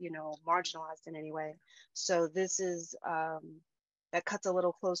are, you know, marginalized in any way. So this is, that cuts a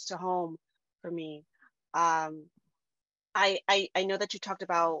little close to home for me. I know that you talked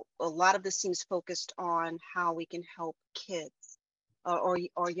about a lot of this seems focused on how we can help kids or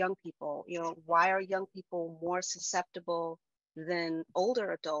young people. You know, why are young people more susceptible than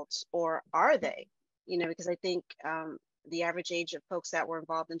older adults, or are they? You know, because I think the average age of folks that were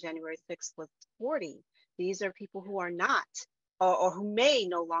involved in January 6th was 40. These are people who are not, or who may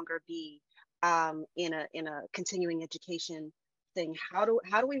no longer be in a continuing education thing. How do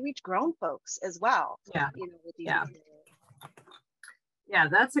we reach grown folks as well? Yeah. You know, with these Yeah,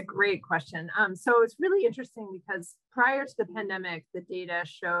 that's a great question. So it's really interesting because prior to the pandemic, the data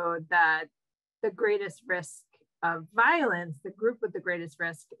showed that the greatest risk of violence, the group with the greatest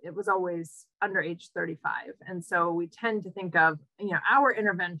risk, it was always under age 35. And so we tend to think of, you know, our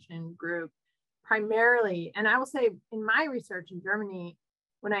intervention group primarily, and I will say in my research in Germany,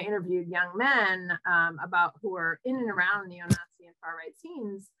 when I interviewed young men about who were in and around neo-Nazi and far-right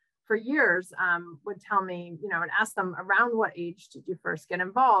scenes for years, would tell me, you know, and ask them around what age did you first get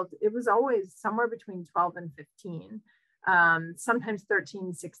involved? It was always somewhere between 12 and 15, sometimes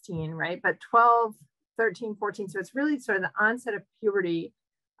 13, 16, right? But 12, 13, 14. So it's really sort of the onset of puberty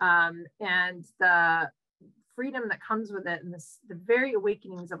and the freedom that comes with it, and the very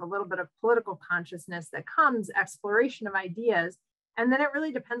awakenings of a little bit of political consciousness that comes, exploration of ideas. And then it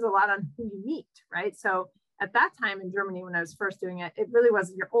really depends a lot on who you meet, right? So at that time in Germany, when I was first doing it, it really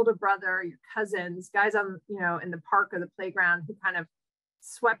was your older brother, your cousins, guys on, you know, in the park or the playground who kind of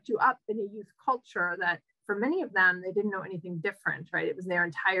swept you up in a youth culture that for many of them, they didn't know anything different, right? It was their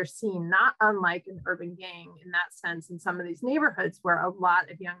entire scene, not unlike an urban gang in that sense in some of these neighborhoods where a lot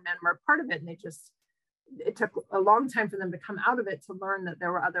of young men were a part of it, and it took a long time for them to come out of it to learn that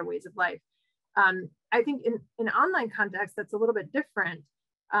there were other ways of life. I think in online context, that's a little bit different,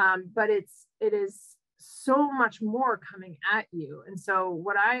 but it is so much more coming at you. And so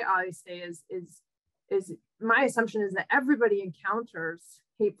what I always say is my assumption is that everybody encounters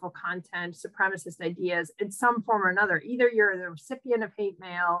hateful content, supremacist ideas in some form or another. Either you're the recipient of hate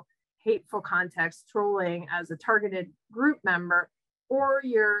mail, hateful context, trolling as a targeted group member, or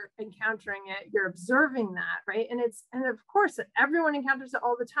you're encountering it, you're observing that, right? And of course, everyone encounters it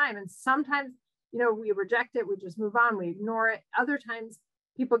all the time. And sometimes, you know, we reject it, we just move on, we ignore it. Other times,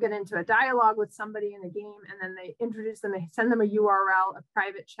 people get into a dialogue with somebody in a game, and then they introduce them, they send them a URL, a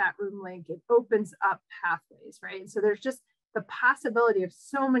private chat room link. It opens up pathways, right? So there's just the possibility of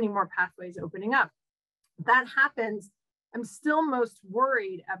so many more pathways opening up. That happens. I'm still most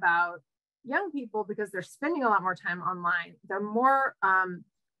worried about young people because they're spending a lot more time online. They're more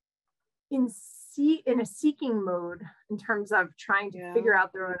in a seeking mode in terms of trying to figure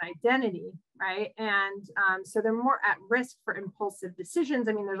out their own identity, right? And so they're more at risk for impulsive decisions.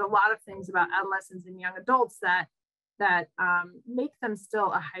 I mean, there's a lot of things about adolescents and young adults that make them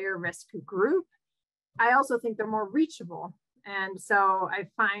still a higher risk group. I also think they're more reachable. And so I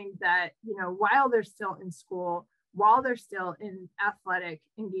find that, you know, while they're still in school, while they're still in athletic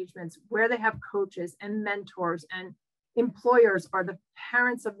engagements where they have coaches and mentors and employers or the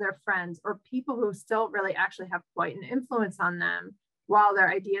parents of their friends or people who still really actually have quite an influence on them while their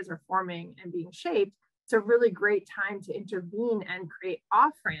ideas are forming and being shaped, it's a really great time to intervene and create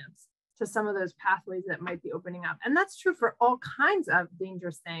off-ramps to some of those pathways that might be opening up. And that's true for all kinds of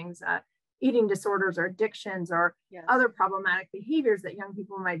dangerous things, eating disorders or addictions or other problematic behaviors that young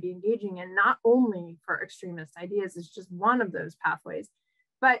people might be engaging in, not only for extremist ideas. It's just one of those pathways.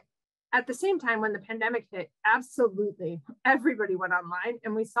 But at the same time, when the pandemic hit, absolutely everybody went online.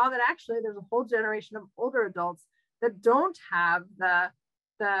 And we saw that actually there's a whole generation of older adults that don't have the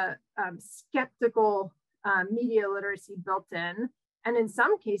skeptical media literacy built in. And in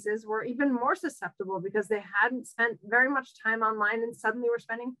some cases, were even more susceptible because they hadn't spent very much time online and suddenly were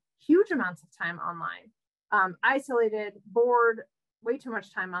spending huge amounts of time online, isolated, bored, way too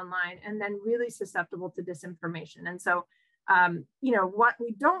much time online, and then really susceptible to disinformation. And so, what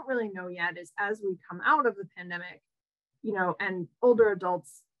we don't really know yet is as we come out of the pandemic, and older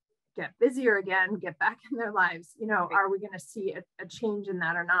adults get busier again, get back in their lives, are we going to see a change in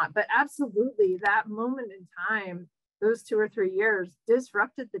that or not? But absolutely, that moment in time, those 2 or 3 years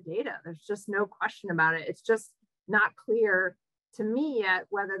disrupted the data. There's just no question about it. It's just not clear to me yet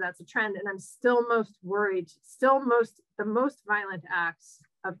whether that's a trend. And I'm still most worried, the most violent acts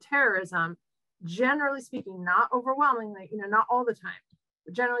of terrorism, generally speaking, not overwhelmingly, not all the time,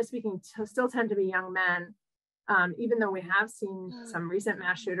 but generally speaking, still tend to be young men, even though we have seen some recent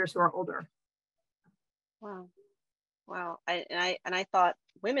mass shooters who are older. Wow. I thought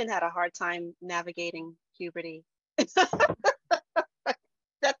women had a hard time navigating puberty.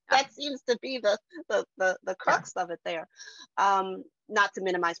 That seems to be the crux of it there. Not to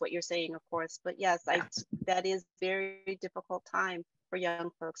minimize what you're saying, of course, but yes, that is very difficult time for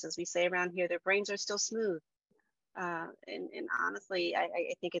young folks. As we say around here, their brains are still smooth. And honestly,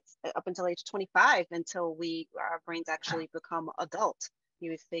 I think it's up until age 25 until our brains actually become adult.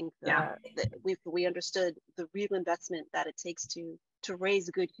 You would think that we understood the real investment that it takes to raise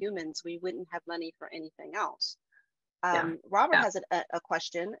good humans. We wouldn't have money for anything else. Robert has a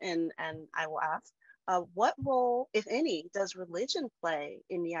question, and I will ask, what role, if any, does religion play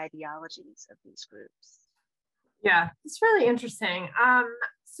in the ideologies of these groups? Yeah, it's really interesting.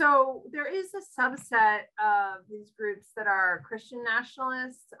 So there is a subset of these groups that are Christian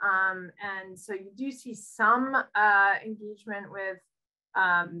nationalists. And so you do see some engagement with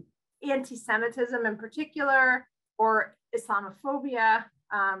anti-Semitism in particular, or Islamophobia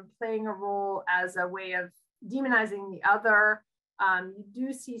playing a role as a way of demonizing the other. You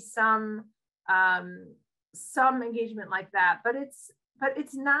do see some engagement like that, but it's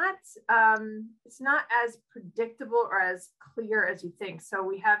not as predictable or as clear as you think. So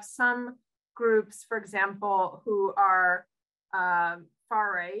we have some groups, for example, who are far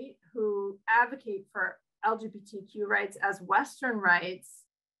right, who advocate for LGBTQ rights as Western rights,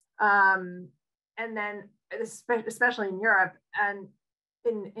 and then especially in Europe and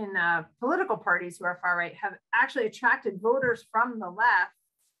in political parties who are far right have actually attracted voters from the left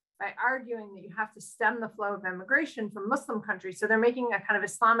by arguing that you have to stem the flow of immigration from Muslim countries. So they're making a kind of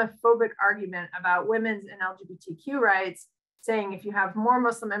Islamophobic argument about women's and LGBTQ rights, saying if you have more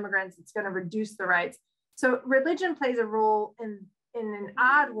Muslim immigrants, it's going to reduce the rights. So religion plays a role in an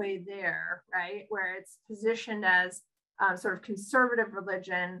odd way there, right? Where it's positioned as sort of conservative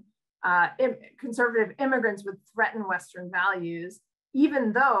religion, conservative immigrants would threaten Western values,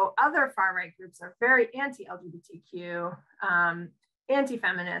 even though other far-right groups are very anti-LGBTQ,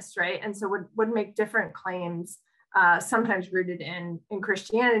 anti-feminist, right? And so would make different claims, sometimes rooted in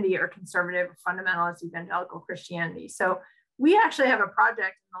Christianity or conservative fundamentalist evangelical Christianity. So we actually have a project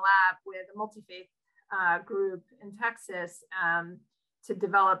in the lab with a multi-faith group in Texas to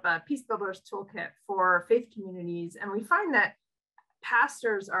develop a Peace Builders Toolkit for faith communities. And we find that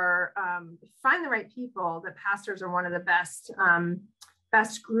pastors are, find the right people, that pastors are one of the best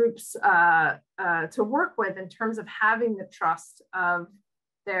groups to work with in terms of having the trust of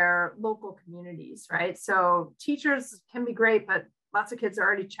their local communities, right? So teachers can be great, but lots of kids are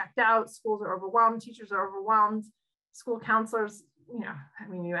already checked out. Schools are overwhelmed. Teachers are overwhelmed. School counselors,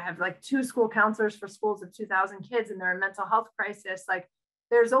 you have like 2 school counselors for schools of 2,000 kids and they're in mental health crisis. Like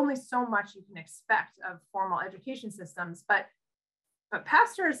there's only so much you can expect of formal education systems, but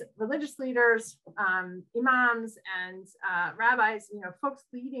pastors, religious leaders, imams, and rabbis, folks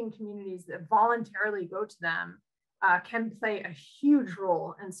leading communities that voluntarily go to them can play a huge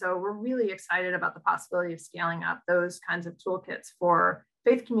role. And so we're really excited about the possibility of scaling up those kinds of toolkits for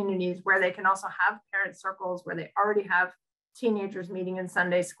faith communities where they can also have parent circles, where they already have teenagers meeting in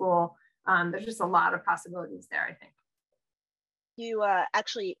Sunday school, There's just a lot of possibilities there, I think. You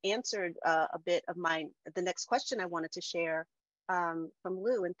actually answered a bit of the next question I wanted to share from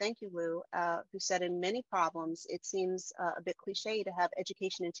Lou, and thank you, Lou, who said in many problems, it seems a bit cliche to have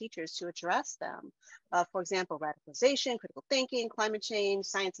education and teachers to address them. For example, radicalization, critical thinking, climate change,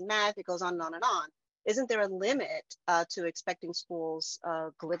 science and math, it goes on and on and on. Isn't there a limit to expecting schools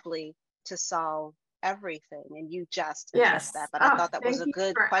glibly to solve everything? And you just addressed that, but I thought that was a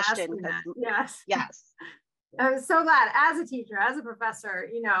good question. Yes. Yes. I'm so glad. As a teacher, as a professor,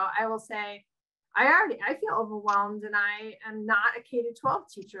 I will say, I feel overwhelmed, and I am not a K-12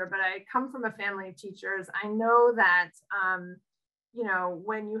 teacher, but I come from a family of teachers. I know that,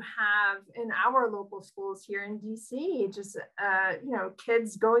 when you have in our local schools here in DC, just,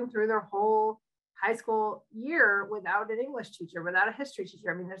 kids going through their whole high school year without an English teacher, without a history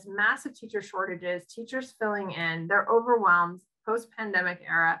teacher. I mean, there's massive teacher shortages, teachers filling in, they're overwhelmed post-pandemic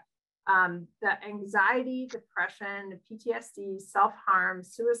era. The anxiety, depression, the PTSD, self-harm,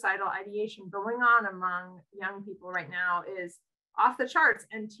 suicidal ideation going on among young people right now is off the charts,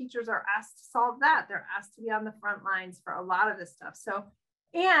 and teachers are asked to solve that. They're asked to be on the front lines for a lot of this stuff. So,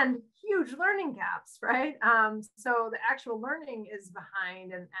 and huge learning gaps, right? So the actual learning is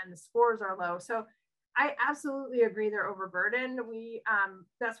behind, and the scores are low. So I absolutely agree they're overburdened. We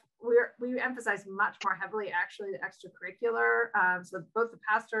emphasize much more heavily actually the extracurricular. So both the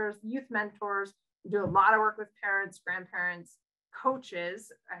pastors, youth mentors, we do a lot of work with parents, grandparents,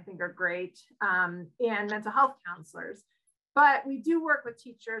 coaches, I think are great, and mental health counselors. But we do work with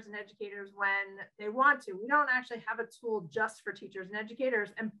teachers and educators when they want to. We don't actually have a tool just for teachers and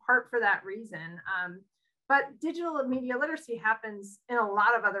educators, in part for that reason. But digital media literacy happens in a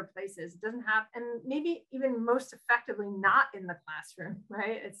lot of other places. It doesn't have, and maybe even most effectively not in the classroom,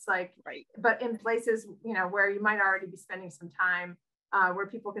 right? It's like, right. But in places, where you might already be spending some time where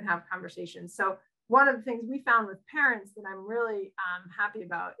people can have conversations. So one of the things we found with parents that I'm really happy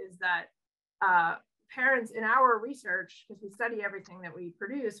about is that parents in our research, because we study everything that we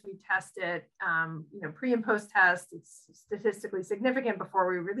produce, we test it, pre and post test. It's statistically significant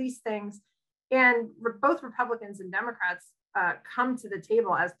before we release things. And both Republicans and Democrats come to the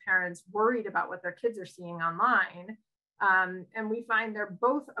table as parents worried about what their kids are seeing online. And we find they're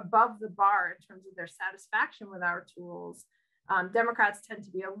both above the bar in terms of their satisfaction with our tools. Democrats tend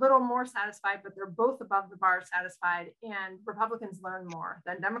to be a little more satisfied, but they're both above the bar satisfied. And Republicans learn more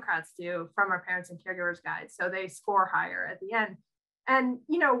than Democrats do from our parents and caregivers guides. So they score higher at the end. And,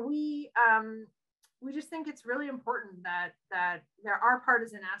 we just think it's really important that there are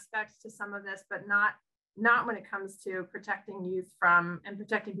partisan aspects to some of this, but not when it comes to protecting youth from and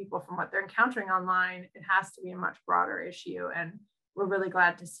protecting people from what they're encountering online. It has to be a much broader issue. And we're really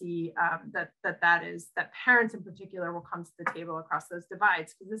glad to see that parents in particular will come to the table across those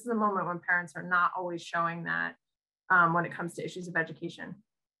divides, because this is a moment when parents are not always showing that when it comes to issues of education.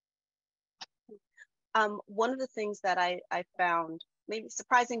 One of the things that I found maybe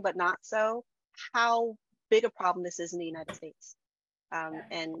surprising, but not so, how big a problem this is in the United States,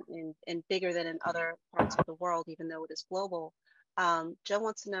 and bigger than in other parts of the world, even though it is global. Joe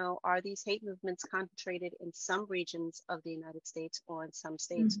wants to know, are these hate movements concentrated in some regions of the United States or in some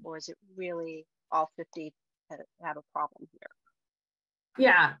states, or is it really all 50 that have a problem here?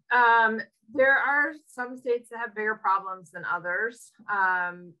 Yeah, there are some states that have bigger problems than others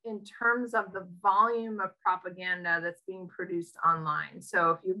in terms of the volume of propaganda that's being produced online.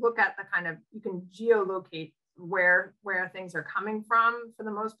 So if you look at the kind of, you can geolocate where things are coming from for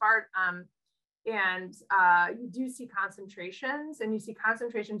the most part. And you do see concentrations, and you see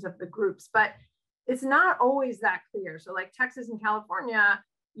concentrations of the groups, but it's not always that clear. So like Texas and California,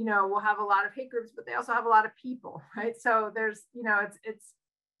 will have a lot of hate groups, but they also have a lot of people, right? So there's, it's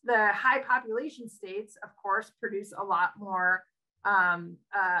the high population states, of course, produce a lot more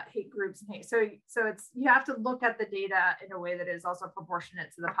hate groups and hate. So it's, you have to look at the data in a way that is also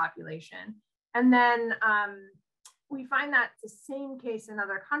proportionate to the population. And then we find that the same case in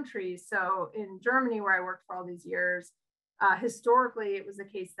other countries. So in Germany, where I worked for all these years, historically, it was the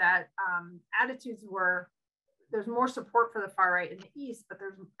case that attitudes were, there's more support for the far right in the East, but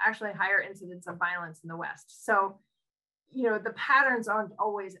there's actually higher incidence of violence in the West. So, the patterns aren't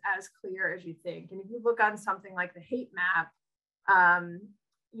always as clear as you think. And if you look on something like the hate map,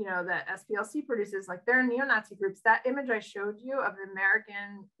 that SPLC produces, like they're neo-Nazi groups. That image I showed you of the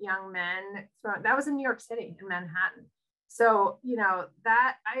American young men, that was in New York City, in Manhattan. So,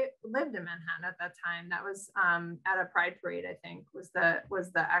 that I lived in Manhattan at that time. That was at a pride parade, I think, was the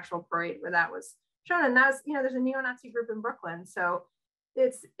actual parade where that was shown. And that's, there's a neo-Nazi group in Brooklyn. So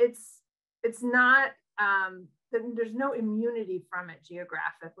it's not, there's no immunity from it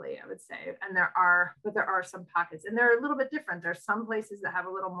geographically, I would say. And there are some pockets, and they're a little bit different. There's some places that have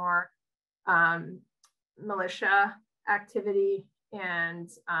a little more militia activity and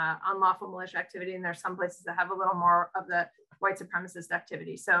unlawful militia activity, and there's some places that have a little more of the white supremacist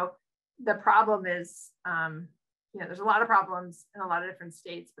activity. So the problem is, there's a lot of problems in a lot of different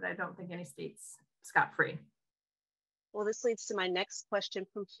states, but I don't think any state's scot-free. Well, this leads to my next question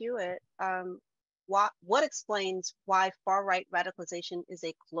from Hewitt. What explains why far-right radicalization is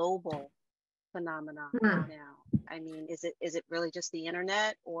a global phenomenon now? I mean, is it really just the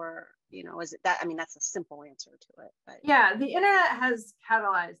internet, or is it that? I mean, that's a simple answer to it. But yeah, the internet has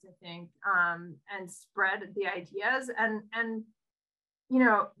catalyzed, I think, and spread the ideas, and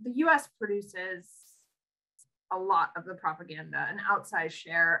the U.S. produces a lot of the propaganda, an outsized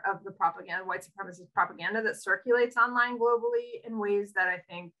share of the propaganda, white supremacist propaganda that circulates online globally in ways that I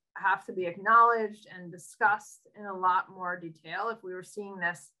think have to be acknowledged and discussed in a lot more detail. If we were seeing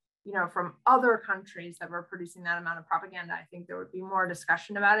this, from other countries that were producing that amount of propaganda, I think there would be more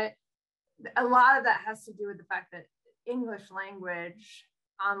discussion about it. A lot of that has to do with the fact that English language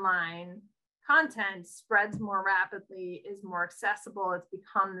online content spreads more rapidly, is more accessible. It's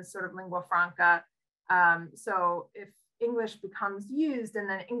become this sort of lingua franca. So if English becomes used, and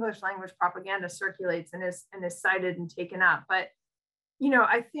then English language propaganda circulates and is cited and taken up. But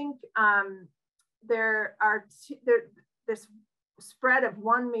I think this spread of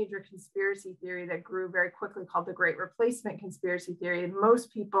one major conspiracy theory that grew very quickly called the Great Replacement conspiracy theory. And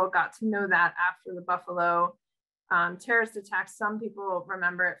most people got to know that after the Buffalo terrorist attacks. Some people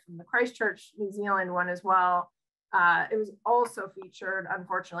remember it from the Christchurch, New Zealand one as well. It was also featured,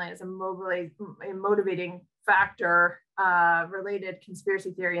 unfortunately, as a motivating factor related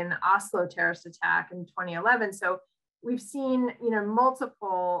conspiracy theory in the Oslo terrorist attack in 2011. So we've seen,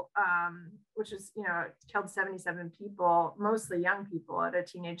 multiple, which is, killed 77 people, mostly young people at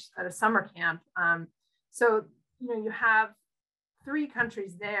a summer camp. So, you have 3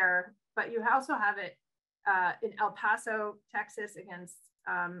 countries there, but you also have it in El Paso, Texas, against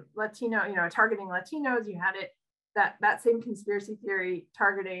Latino, targeting Latinos. You had it, that same conspiracy theory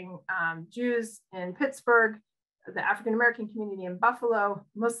targeting Jews in Pittsburgh, the African-American community in Buffalo,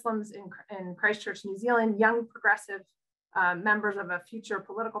 Muslims in Christchurch, New Zealand, young progressive members of a future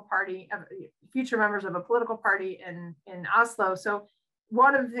members of a political party in Oslo. So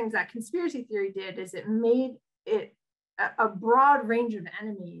one of the things that conspiracy theory did is it made it a broad range of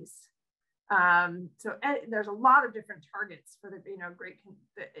enemies. So there's a lot of different targets for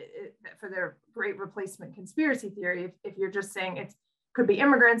for their Great Replacement conspiracy theory. If you're just saying it could be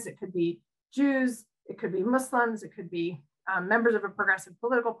immigrants, it could be Jews, it could be Muslims, it could be members of a progressive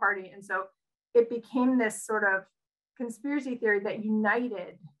political party. And so it became this sort of conspiracy theory that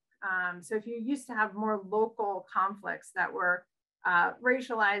united. So if you used to have more local conflicts that were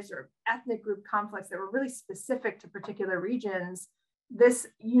racialized, or ethnic group conflicts that were really specific to particular regions, this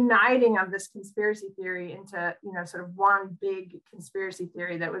uniting of this conspiracy theory into, sort of one big conspiracy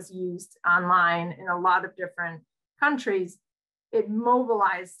theory that was used online in a lot of different countries, it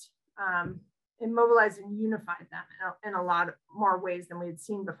mobilized and unified them in a lot more ways than we had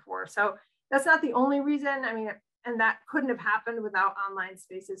seen before. So that's not the only reason. I mean, and that couldn't have happened without online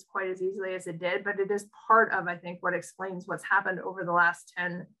spaces quite as easily as it did, but it is part of, I think, what explains what's happened over the last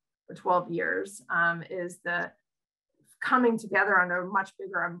 10 or 12 years, is the coming together under a much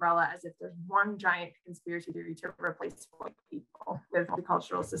bigger umbrella, as if there's one giant conspiracy theory to replace white people with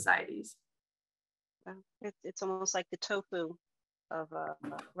multicultural societies. It's almost like the tofu of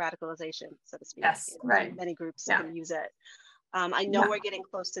radicalization, so to speak. Yes, right. Many groups can use it. I know we're getting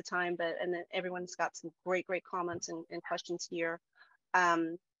close to time, and everyone's got some great comments and questions here.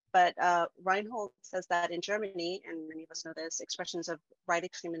 But Reinhold says that in Germany, and many of us know this, expressions of right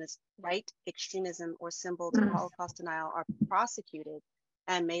extremism or symbols of Holocaust denial are prosecuted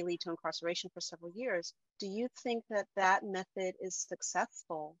and may lead to incarceration for several years. Do you think that method is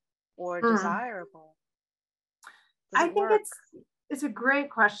successful or desirable? I think it's a great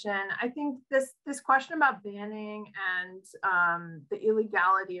question. I think this question about banning and the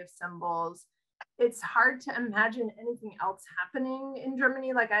illegality of symbols, it's hard to imagine anything else happening in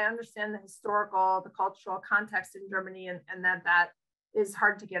Germany. Like, I understand the cultural context in Germany, and that is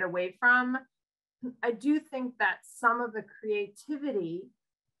hard to get away from. I do think that some of the creativity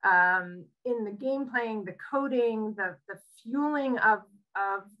in the game playing, the coding, the fueling of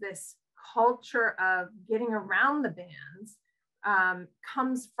this culture of getting around the bans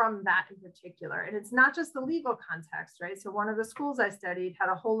comes from that in particular. And it's not just the legal context, right? So one of the schools I studied had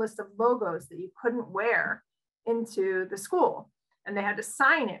a whole list of logos that you couldn't wear into the school. and they had to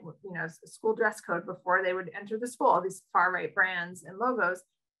sign it with, you know, school dress code before they would enter the school, all these far right brands and logos.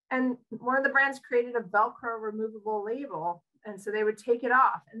 And one of the brands created a Velcro removable label. And so they would take it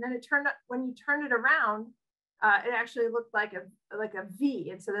off. And then it turned up, when you turned it around, it actually looked like a V.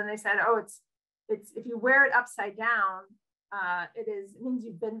 And so then they said, oh, it's if you wear it upside down, it means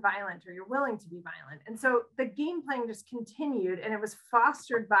you've been violent or you're willing to be violent. And so the game playing just continued, and it was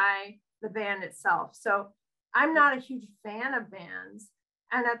fostered by the ban itself. So I'm not a huge fan of bans.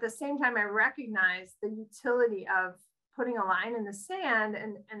 And at the same time, I recognize the utility of putting a line in the sand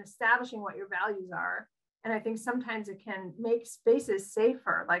and establishing what your values are. And I think sometimes it can make spaces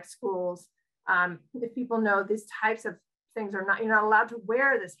safer, like schools. If people know these types of things are not, you're not allowed to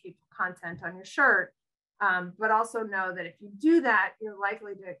wear this hateful content on your shirt, but also know that if you do that, you're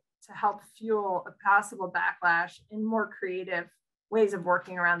likely to help fuel a possible backlash in more creative ways of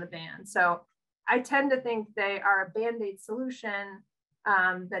working around the ban. So I tend to think they are a Band-Aid solution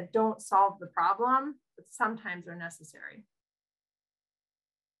that don't solve the problem, but sometimes are necessary.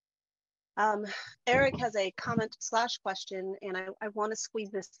 Eric has a comment / question, and I want to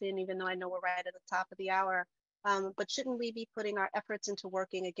squeeze this in, even though I know we're right at the top of the hour. But shouldn't we be putting our efforts into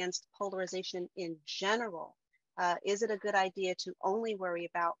working against polarization in general? Is it a good idea to only worry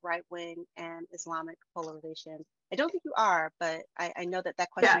about right-wing and Islamic polarization? I don't think you are, but I know that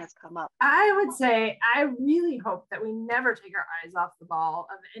question has come up. I would say I really hope that we never take our eyes off the ball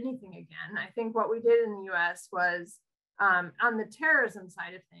of anything again. I think what we did in the US was, on the terrorism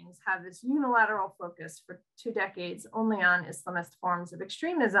side of things, have this unilateral focus for 2 decades only on Islamist forms of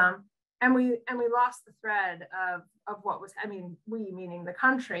extremism. And we lost the thread of what was, I mean, we meaning the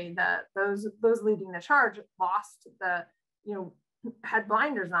country, those leading the charge lost the, you know, had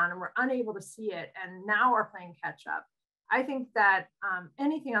blinders on and were unable to see it, and now are playing catch up. I think that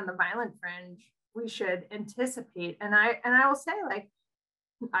anything on the violent fringe, we should anticipate. And I will say, like,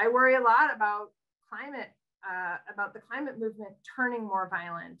 I worry a lot about the climate movement turning more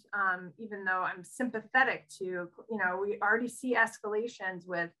violent, even though I'm sympathetic to, you know, we already see escalations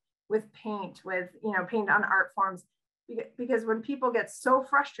with paint, paint on art forms, because when people get so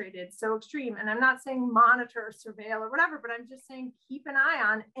frustrated, so extreme, and I'm not saying monitor or surveil or whatever, but I'm just saying keep an eye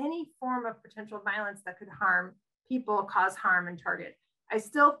on any form of potential violence that could harm people, cause harm, and target. I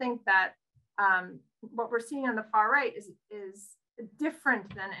still think that what we're seeing on the far right is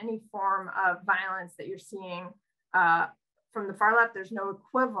different than any form of violence that you're seeing from the far left. There's no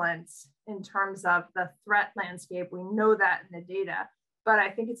equivalence in terms of the threat landscape. We know that in the data. But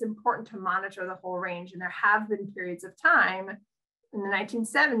I think it's important to monitor the whole range. And there have been periods of time in the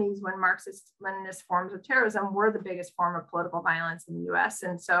 1970s when Marxist-Leninist forms of terrorism were the biggest form of political violence in the US.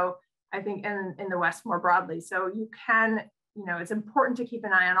 And so I think in the West more broadly. So you can, you know, it's important to keep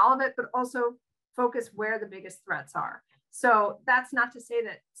an eye on all of it, but also focus where the biggest threats are. So that's not to say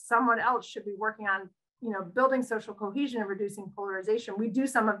that someone else should be working on, you know, building social cohesion and reducing polarization. We do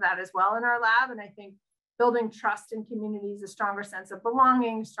some of that as well in our lab. And I think building trust in communities, a stronger sense of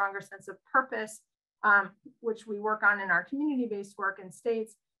belonging, stronger sense of purpose, which we work on in our community-based work in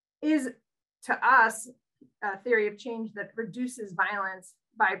states, is to us a theory of change that reduces violence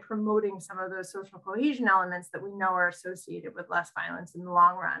by promoting some of those social cohesion elements that we know are associated with less violence in the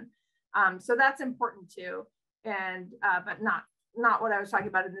long run. So that's important too, and but not what I was talking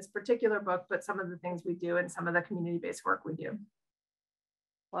about in this particular book, but some of the things we do and some of the community-based work we do.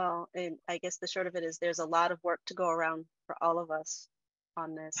 Well, and I guess the short of it is there's a lot of work to go around for all of us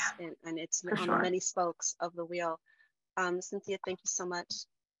on this, and it's on the many spokes of the wheel. Cynthia, thank you so much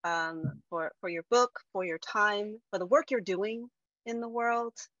for your book, for your time, for the work you're doing in the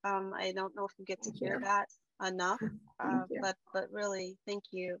world. I don't know if you get to hear that enough, but really, thank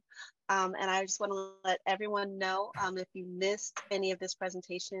you. And I just want to let everyone know, if you missed any of this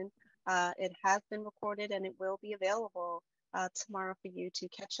presentation, it has been recorded and it will be available tomorrow for you to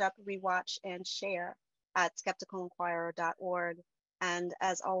catch up, rewatch, and share at skepticalinquirer.org. And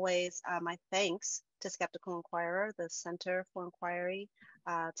as always, my thanks to Skeptical Inquirer, the Center for Inquiry,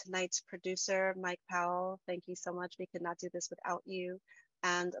 tonight's producer, Mike Powell. Thank you so much. We could not do this without you.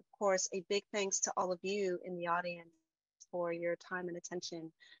 And of course, a big thanks to all of you in the audience for your time and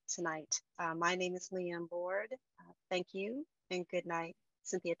attention tonight. My name is Leanne Lord. Thank you and good night.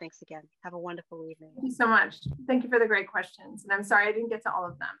 Cynthia, thanks again. Have a wonderful evening. Thank you so much. Thank you for the great questions. And I'm sorry I didn't get to all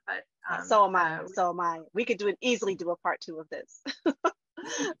of them, but so am I. So am I. We could easily do a part 2 of this.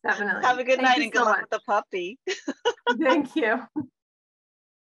 Definitely. Have a good night and good luck with the puppy. Thank you.